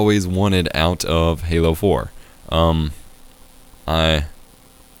honestly always wanted out of Halo 4. You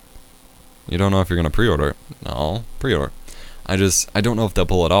don't know if you're going to pre-order it. I'll pre-order. I don't know if they'll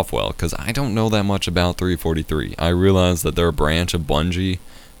pull it off well, because I don't know that much about 343. I realize that they're a branch of Bungie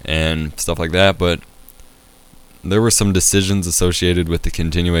and stuff like that, but there were some decisions associated with the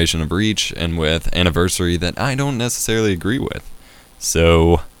continuation of Reach and with Anniversary that I don't necessarily agree with.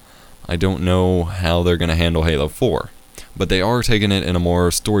 So I don't know how they're going to handle Halo 4. But they are taking it in a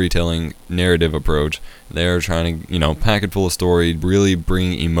more storytelling narrative approach. They're trying to, pack it full of story, really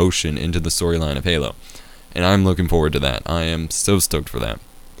bring emotion into the storyline of Halo. And I'm looking forward to that. I am so stoked for that.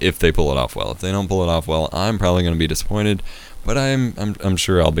 if they pull it off well. If they don't pull it off well, I'm probably going to be disappointed, but I'm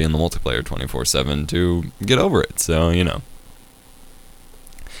sure I'll be in the multiplayer 24/7 to get over it, so, you know.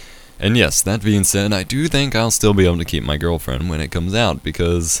 And yes, that being said, I do think I'll still be able to keep my girlfriend when it comes out,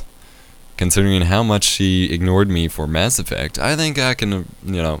 because considering how much she ignored me for Mass Effect, I think I can,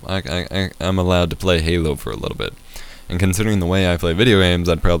 you know, I'm allowed to play Halo for a little bit. And considering the way I play video games,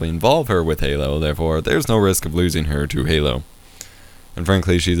 I'd probably involve her with Halo, therefore there's no risk of losing her to Halo. And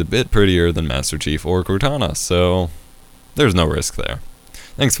frankly, she's a bit prettier than Master Chief or Cortana, so there's no risk there.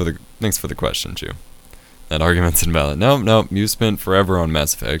 Thanks for the question, Chew. That argument's invalid. Nope, you spent forever on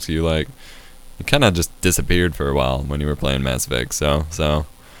Mass Effect. You kind of just disappeared for a while when you were playing Mass Effect, so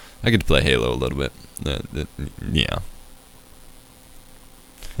I get to play Halo a little bit. Yeah.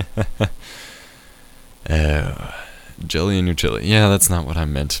 Jelly in your chili. Yeah, that's not what I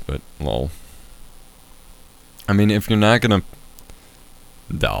meant, but lol. I mean, if you're not gonna...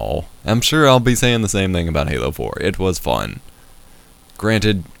 No. I'm sure I'll be saying the same thing about Halo 4. It was fun.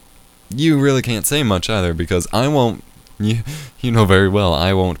 Granted, you really can't say much either, because I won't... You know very well,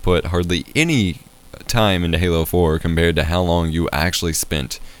 I won't put hardly any time into Halo 4 compared to how long you actually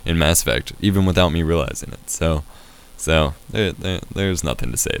spent in Mass Effect, even without me realizing it. So there's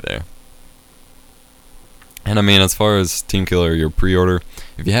nothing to say there. And I mean, as far as Team Killer, your pre-order,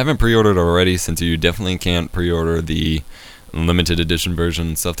 if you haven't pre-ordered already, since you definitely can't pre-order the limited edition version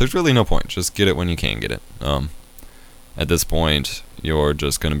and stuff, there's really no point. Just get it when you can get it. At this point, you're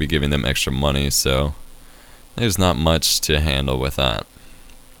just going to be giving them extra money, so there's not much to handle with that.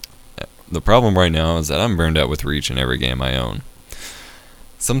 The problem right now is that I'm burned out with Reach in every game I own.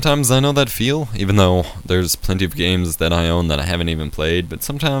 Sometimes I know that feel, even though there's plenty of games that I own that I haven't even played, but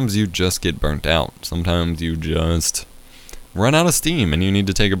sometimes you just get burnt out. Sometimes you just run out of steam and you need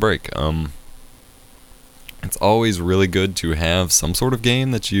to take a break. It's always really good to have some sort of game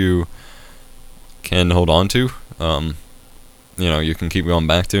that you can hold on to. You know, you can keep going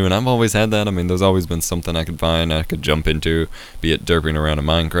back to, and I've always had that. I mean, there's always been something I could find, I could jump into, be it derping around in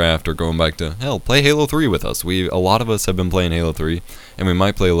Minecraft or going back to, hell, play Halo 3 with us. A lot of us have been playing Halo 3, and we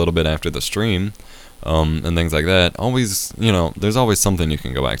might play a little bit after the stream, and things like that. Always, you know, there's always something you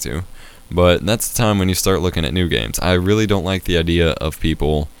can go back to, but that's the time when you start looking at new games. I really don't like the idea of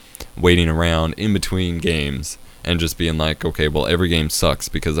people waiting around in between games and just being like, okay, well, every game sucks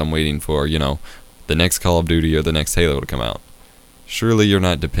because I'm waiting for, you know, the next Call of Duty or the next Halo to come out. Surely you're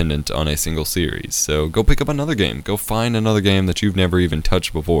not dependent on a single series, so go pick up another game. Go find another game that you've never even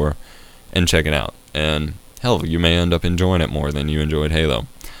touched before and check it out. And hell, you may end up enjoying it more than you enjoyed Halo.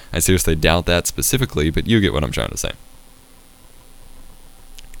 I seriously doubt that specifically, but you get what I'm trying to say.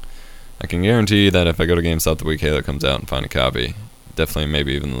 I can guarantee that if I go to GameStop the week Halo comes out and find a copy, definitely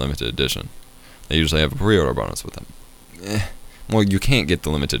maybe even the limited edition, they usually have a pre-order bonus with them. Well, you can't get the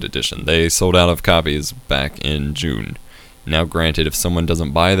limited edition. They sold out of copies back in June. Now, granted, if someone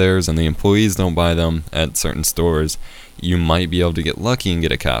doesn't buy theirs and the employees don't buy them at certain stores, you might be able to get lucky and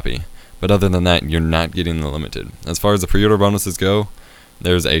get a copy. But other than that, you're not getting the limited. As far as the pre-order bonuses go,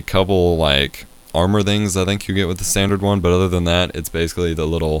 there's a couple, like, armor things I think you get with the standard one, but other than that, it's basically the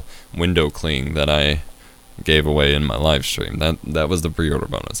little window cling that I gave away in my live stream. That was the pre-order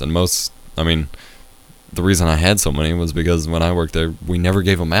bonus. And the reason I had so many was because when I worked there, we never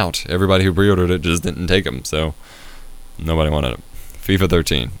gave them out. Everybody who pre-ordered it just didn't take them, so nobody wanted it. FIFA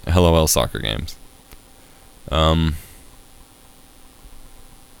 13, LOL soccer games. I'm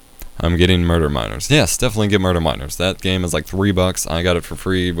getting Murder Miners. Yes, definitely get Murder Miners. That game is like $3. I got it for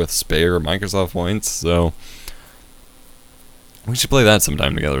free with spare Microsoft points, so we should play that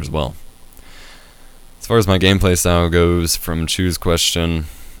sometime together as well. As far as my gameplay style goes, from Chew's question,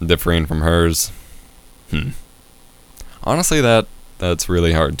 differing from hers, honestly, that's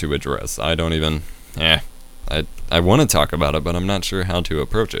really hard to address. I don't even... I want to talk about it, but I'm not sure how to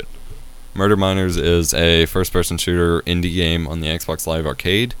approach it. Murder Miners is a first-person shooter indie game on the Xbox Live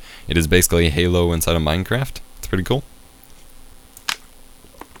Arcade. It is basically Halo inside of Minecraft. It's pretty cool.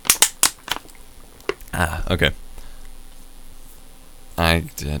 Okay.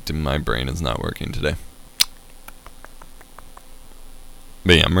 My brain is not working today.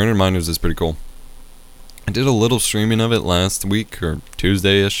 But yeah, Murder Miners is pretty cool. I did a little streaming of it last week, or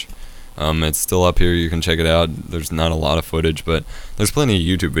Tuesday-ish. It's still up here, you can check it out. There's not a lot of footage, but there's plenty of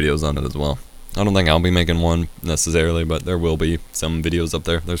YouTube videos on it as well. I don't think I'll be making one necessarily, but there will be some videos up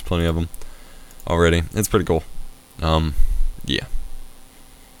there. There's plenty of them already. It's pretty cool. Yeah.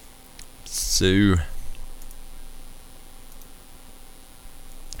 So,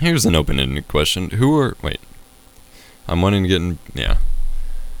 here's an open-ended question. I'm wanting to get in, yeah.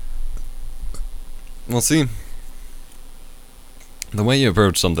 Well, see, the way you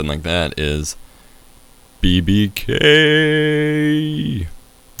approach something like that is BBK.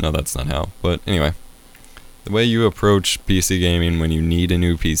 No, that's not how. But anyway, the way you approach PC gaming when you need a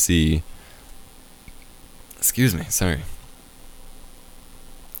new PC,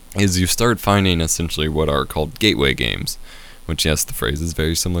 is you start finding essentially what are called gateway games, which, yes, the phrase is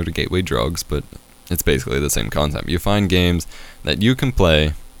very similar to gateway drugs, but it's basically the same concept. You find games that you can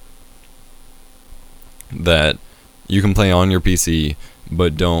play on your PC,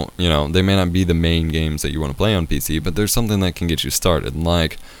 but don't, they may not be the main games that you want to play on PC, but there's something that can get you started,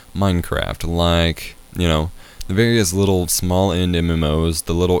 like Minecraft, like, the various little small end MMOs,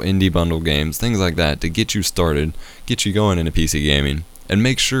 the little indie bundle games, things like that, to get you started, get you going into PC gaming, and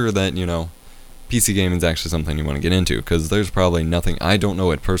make sure that, PC gaming is actually something you want to get into, because there's probably nothing, I don't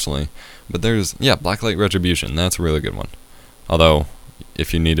know it personally, but there's, Blacklight Retribution, that's a really good one. Although,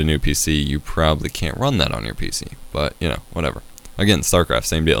 if you need a new PC, you probably can't run that on your PC, but, whatever. Again, StarCraft,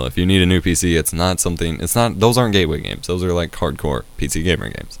 same deal. If you need a new PC, those aren't gateway games, those are like hardcore PC gamer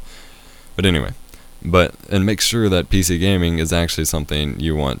games. But anyway, and make sure that PC gaming is actually something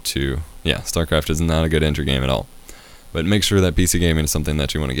you want to, StarCraft is not a good entry game at all. But make sure that PC gaming is something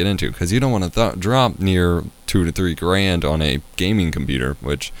that you want to get into, because you don't want to drop near $2,000 to $3,000 on a gaming computer,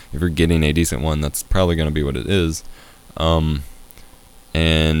 which, if you're getting a decent one, that's probably going to be what it is. And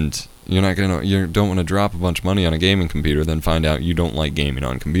you don't want to drop a bunch of money on a gaming computer, then find out you don't like gaming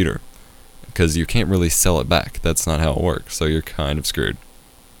on computer, because you can't really sell it back. That's not how it works, so you're kind of screwed.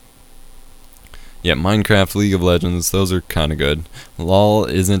 Yeah, Minecraft, League of Legends, those are kind of good. LoL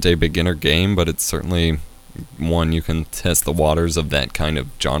isn't a beginner game, but it's certainly one you can test the waters of that kind of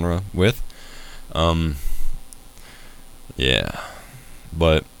genre with. But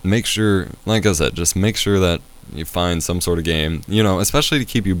make sure, like I said, just make sure that you find some sort of game, especially to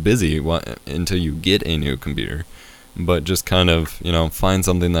keep you busy until you get a new computer. But just kind of, find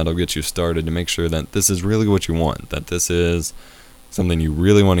something that'll get you started to make sure that this is really what you want, that this is something you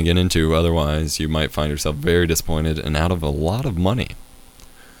really want to get into. Otherwise, you might find yourself very disappointed and out of a lot of money.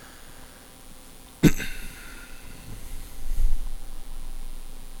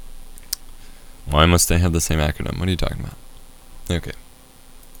 Why must they have the same acronym? What are you talking about? Okay.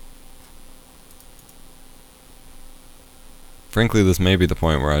 Frankly, this may be the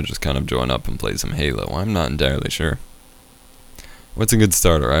point where I just kind of join up and play some Halo. I'm not entirely sure. What's a good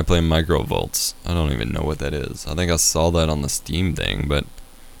starter? I play Microvolts. I don't even know what that is. I think I saw that on the Steam thing, but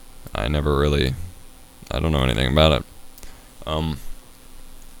I don't know anything about it. Well,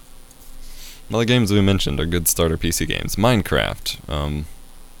 the games we mentioned are good starter PC games. Minecraft.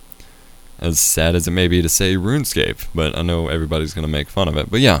 As sad as it may be to say RuneScape, but I know everybody's going to make fun of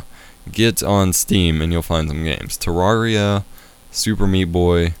it. But yeah, get on Steam and you'll find some games. Terraria, Super Meat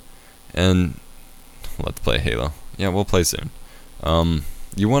Boy, and let's play Halo. Yeah, we'll play soon.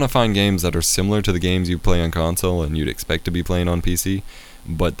 You want to find games that are similar to the games you play on console and you'd expect to be playing on PC,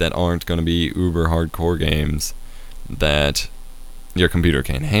 but that aren't going to be uber hardcore games that your computer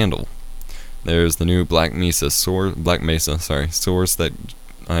can't handle. There's the new Black Mesa source that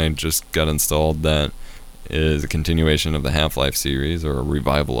I just got installed that is a continuation of the Half-Life series, or a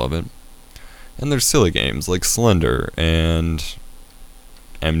revival of it. And there's silly games like Slender and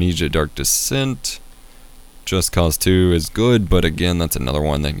Amnesia Dark Descent. Just Cause 2 is good, but again, that's another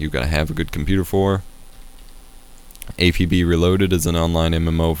one that you gotta have a good computer for. APB Reloaded is an online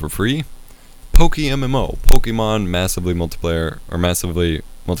MMO for free. MMO, Pokemon massively multiplayer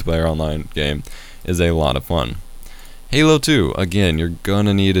online game, is a lot of fun. Halo 2, again, you're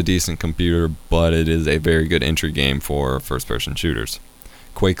gonna need a decent computer, but it is a very good entry game for first-person shooters.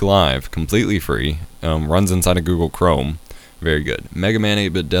 Quake Live, completely free, runs inside of Google Chrome, very good. Mega Man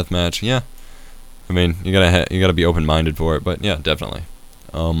 8-Bit Deathmatch, yeah. I mean, you gotta be open-minded for it, but yeah, definitely.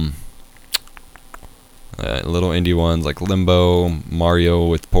 Little indie ones like Limbo, Mario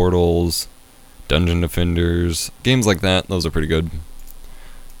with Portals, Dungeon Defenders, games like that, those are pretty good.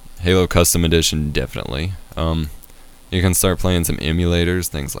 Halo Custom Edition, definitely. You can start playing some emulators,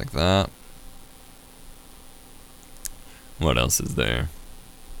 things like that. What else is there?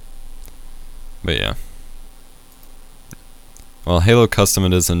 But yeah. Well, Halo Custom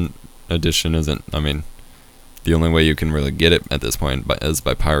Edition isn't, the only way you can really get it at this point is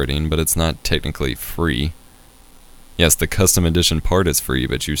by pirating, but it's not technically free. Yes, the Custom Edition part is free,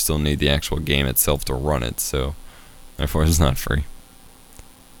 but you still need the actual game itself to run it, so therefore it's not free.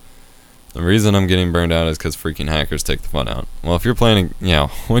 The reason I'm getting burned out is because freaking hackers take the fun out. Well, if you're playing,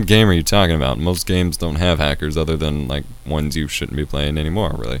 what game are you talking about? Most games don't have hackers other than, like, ones you shouldn't be playing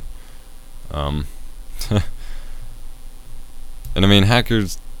anymore, really. And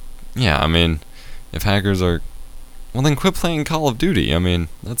hackers, if hackers are Well, then quit playing Call of Duty. I mean,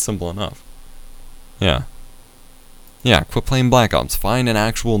 that's simple enough. Yeah. Yeah, quit playing Black Ops. Find an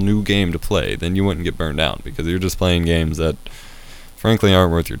actual new game to play. Then you wouldn't get burned out, because you're just playing games that, frankly,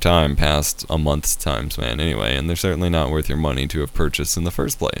 aren't worth your time past a month's time span anyway, and they're certainly not worth your money to have purchased in the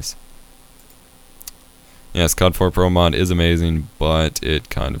first place. Yes, COD 4 Pro mod is amazing, but it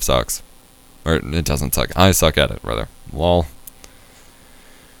kind of sucks. Or, it doesn't suck. I suck at it, rather. Lol.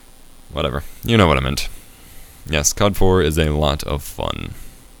 Whatever. You know what I meant. Yes, COD 4 is a lot of fun.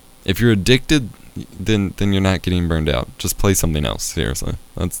 If you're addicted, then you're not getting burned out. Just play something else, seriously.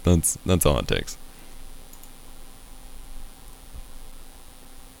 That's all it takes.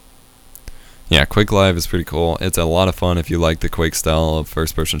 Yeah, Quake Live is pretty cool. It's a lot of fun if you like the Quake style of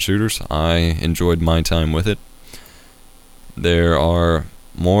first-person shooters. I enjoyed my time with it. There are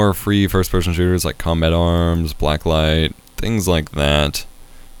more free first-person shooters like Combat Arms, Blacklight, things like that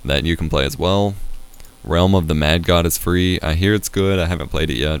you can play as well. Realm of the Mad God is free. I hear it's good. I haven't played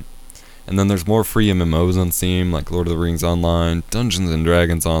it yet. And then there's more free MMOs on Steam, like Lord of the Rings Online, Dungeons and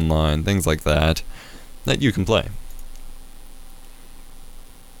Dragons Online, things like that you can play.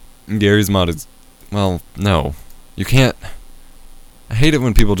 Gary's mod is, well, no. You can't. I hate it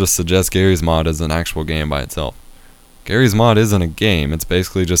when people just suggest Gary's mod as an actual game by itself. Gary's mod isn't a game. It's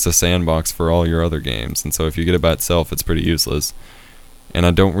basically just a sandbox for all your other games. And so if you get it by itself, it's pretty useless. And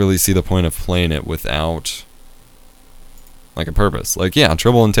I don't really see the point of playing it without, like, a purpose. Like, yeah,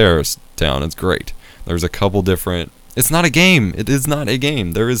 Trouble in Terrorist Town, it's great. There's a couple different... It's not a game. It is not a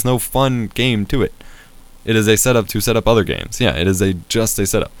game. There is no fun game to it. It is a setup to set up other games. Yeah, it is just a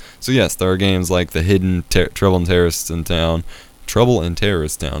setup. So yes, there are games like the hidden Trouble in Terrorist Town,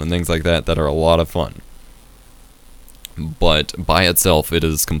 and things like that are a lot of fun. But by itself, it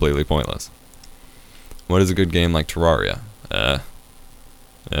is completely pointless. What is a good game like Terraria?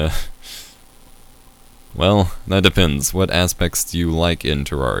 Well, that depends. What aspects do you like in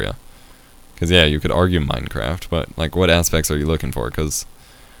Terraria? Because, yeah, you could argue Minecraft, but, like, what aspects are you looking for? Because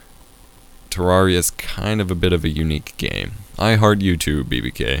Terraria is kind of a bit of a unique game. I heart you too,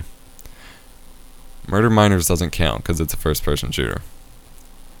 BBK. Murder Miners doesn't count, because it's a first-person shooter.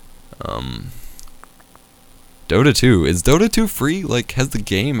 Dota 2. Is Dota 2 free? Like, has the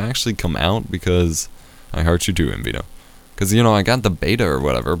game actually come out? Because I heart you too, Invito. Because, you know, I got the beta or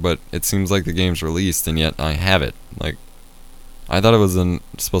whatever, but it seems like the game's released, and yet I have it. Like, I thought it was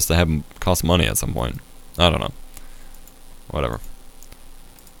supposed to cost money at some point. I don't know. Whatever.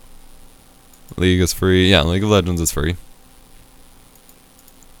 League is free. Yeah, League of Legends is free.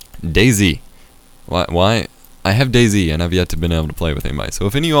 DayZ. Why? I have DayZ, and I've yet to been able to play with anybody. So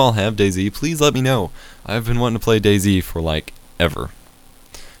if any of you all have DayZ, please let me know. I've been wanting to play DayZ for, like, ever.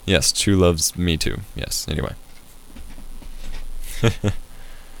 Yes, Chew loves me too. Yes, anyway. I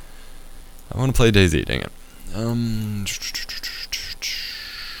want to play DayZ, dang it.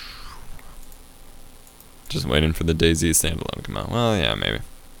 Just waiting for the DayZ standalone to come out. Well, yeah, maybe.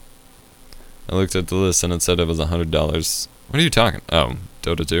 I looked at the list and it said it was $100. What are you talking? Oh,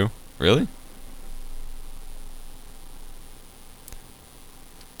 Dota 2? Really?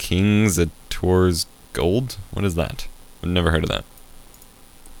 Kings at Tours Gold? What is that? I've never heard of that.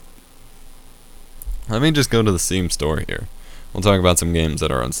 Let me just go to the Steam store here. We'll talk about some games that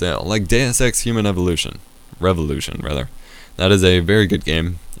are on sale, like Deus Ex Human Revolution, rather. That is a very good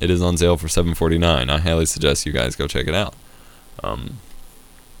game. It is on sale for $7.49. I highly suggest you guys go check it out.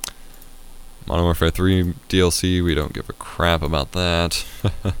 Modern Warfare 3 DLC, we don't give a crap about that.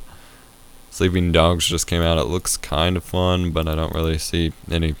 Sleeping Dogs just came out. It looks kind of fun, but I don't really see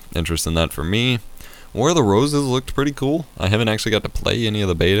any interest in that for me. War of the Roses looked pretty cool. I haven't actually got to play any of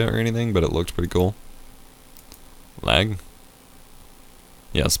the beta or anything, but it looked pretty cool. Lag?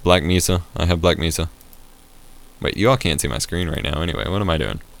 Yes, Black Mesa. I have Black Mesa. Wait, you all can't see my screen right now anyway. What am I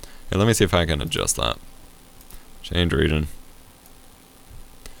doing? Here, let me see if I can adjust that. Change region.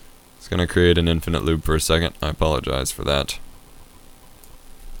 It's going to create an infinite loop for a second. I apologize for that.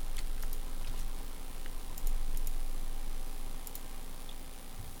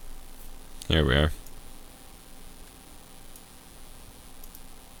 Here we are.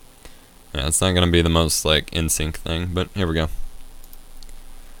 Yeah, it's not going to be the most, like, in sync thing, but here we go.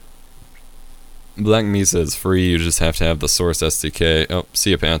 Black Mesa is free, you just have to have the Source SDK. Oh,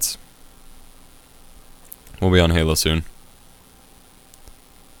 see ya, pants. We'll be on Halo soon.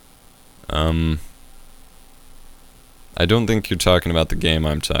 I don't think you're talking about the game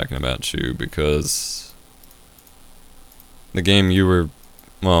I'm talking about, Chew, because the game you were,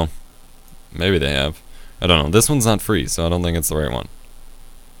 well, maybe they have. I don't know. This one's not free, so I don't think it's the right one.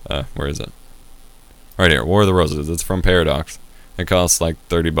 Where is it? Right here, War of the Roses. It's from Paradox. It costs like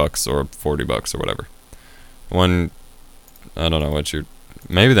 $30 or $40 or whatever. The one I don't know what you're...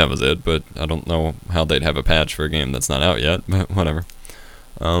 Maybe that was it, but I don't know how they'd have a patch for a game that's not out yet, but whatever.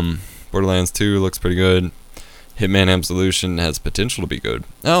 Borderlands 2 looks pretty good. Hitman Absolution has potential to be good.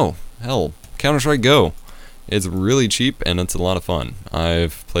 Oh, hell. Counter-Strike Go. It's really cheap, and it's a lot of fun.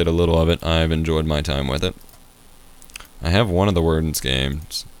 I've played a little of it. I've enjoyed my time with it. I have one of the Words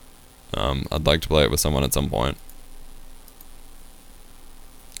games. I'd like to play it with someone at some point.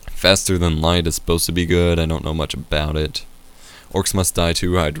 Faster Than Light is supposed to be good. I don't know much about it. Orcs Must Die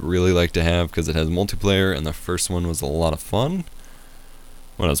 2 I'd really like to have because it has multiplayer, and the first one was a lot of fun.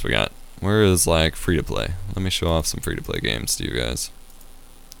 What else we got? Where is, like, free-to-play? Let me show off some free-to-play games to you guys.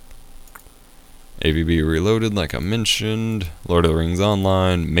 AVB Reloaded, like I mentioned. Lord of the Rings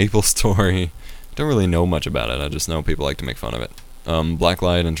Online. Maple Story. Don't really know much about it. I just know people like to make fun of it.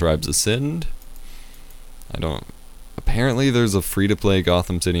 Blacklight and Tribes Ascend. Apparently there's a free-to-play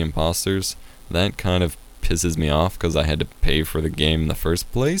Gotham City Imposters. That kind of pisses me off because I had to pay for the game in the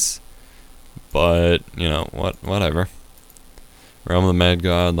first place. But, you know, whatever. Realm of the Mad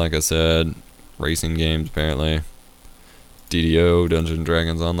God, like I said. Racing games, apparently. DDO, Dungeons &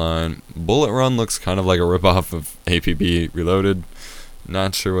 Dragons Online. Bullet Run looks kind of like a ripoff of APB Reloaded.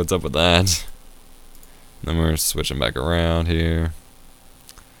 Not sure what's up with that. Then we're switching back around here.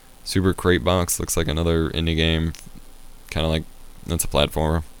 Super Crate Box looks like another indie game. Kind of like, it's a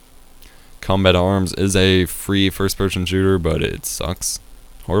platformer. Combat Arms is a free first-person shooter, but it sucks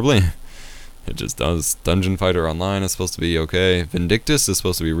horribly. It just does. Dungeon Fighter Online is supposed to be okay. Vindictus is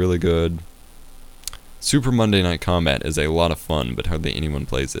supposed to be really good. Super Monday Night Combat is a lot of fun, but hardly anyone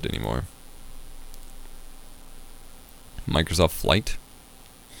plays it anymore. Microsoft Flight.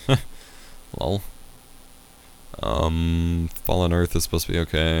 Lol. Fallen Earth is supposed to be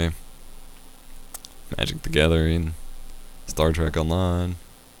okay. Magic the Gathering. Star Trek Online.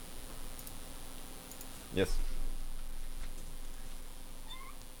 Yes.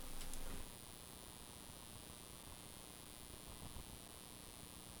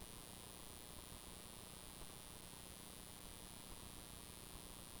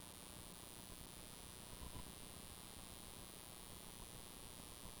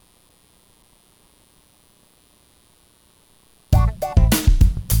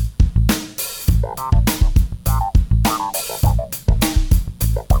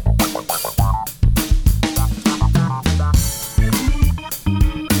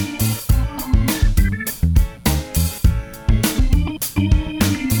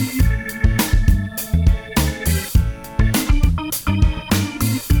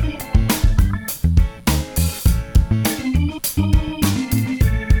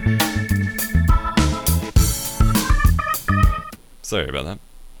 Sorry about that.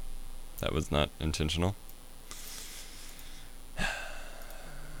 That was not intentional.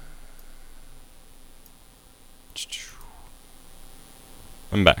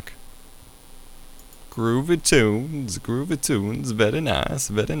 I'm back. Groovy tunes, very nice,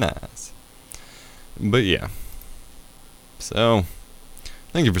 very nice. But yeah. So,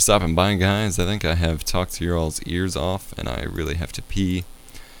 thank you for stopping by, guys. I think I have talked to your all's ears off, and I really have to pee.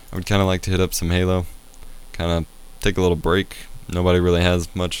 I would kind of like to hit up some Halo. Kind of take a little break. Nobody really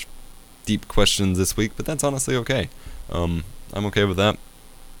has much deep questions this week, but that's honestly okay. I'm okay with that.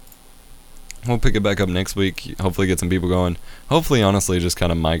 We'll pick it back up next week, hopefully get some people going. Hopefully, honestly, just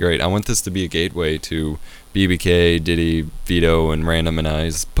kind of migrate. I want this to be a gateway to BBK, Diddy, Vito, and Random and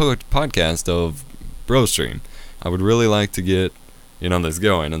I's podcast of BroStream. I would really like to get, this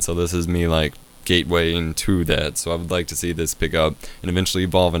going, and so this is me, gatewaying to that. So I would like to see this pick up and eventually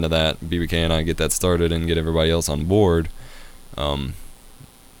evolve into that. BBK and I get that started and get everybody else on board. And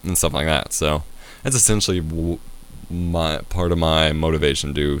stuff like that. So that's essentially part of my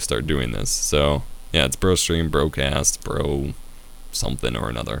motivation to start doing this. So yeah, it's BroStream, Brocast, Bro something or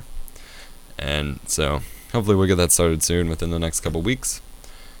another. And so hopefully we'll get that started soon within the next couple weeks.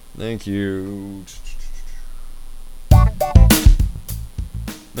 Thank you.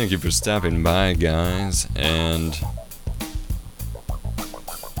 Thank you for stopping by, guys. And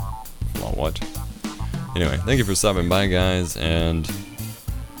well, what? Anyway, thank you for stopping by, guys, and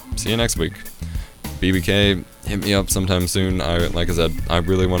see you next week. BBK, hit me up sometime soon. Like I said, I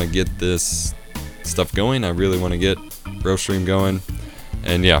really want to get this stuff going. I really want to get BroStream going.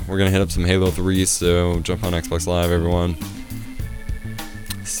 And yeah, we're going to hit up some Halo 3, so jump on Xbox Live, everyone.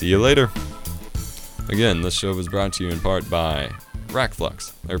 See you later. Again, this show was brought to you in part by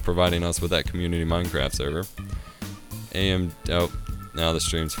Rackflux. They're providing us with that community Minecraft server. Oh, now the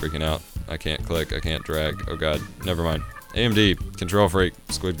stream's freaking out. I can't click, I can't drag. Oh god, never mind. AMD, Control Freak,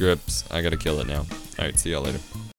 Squid Grips. I gotta kill it now. Alright, see y'all later.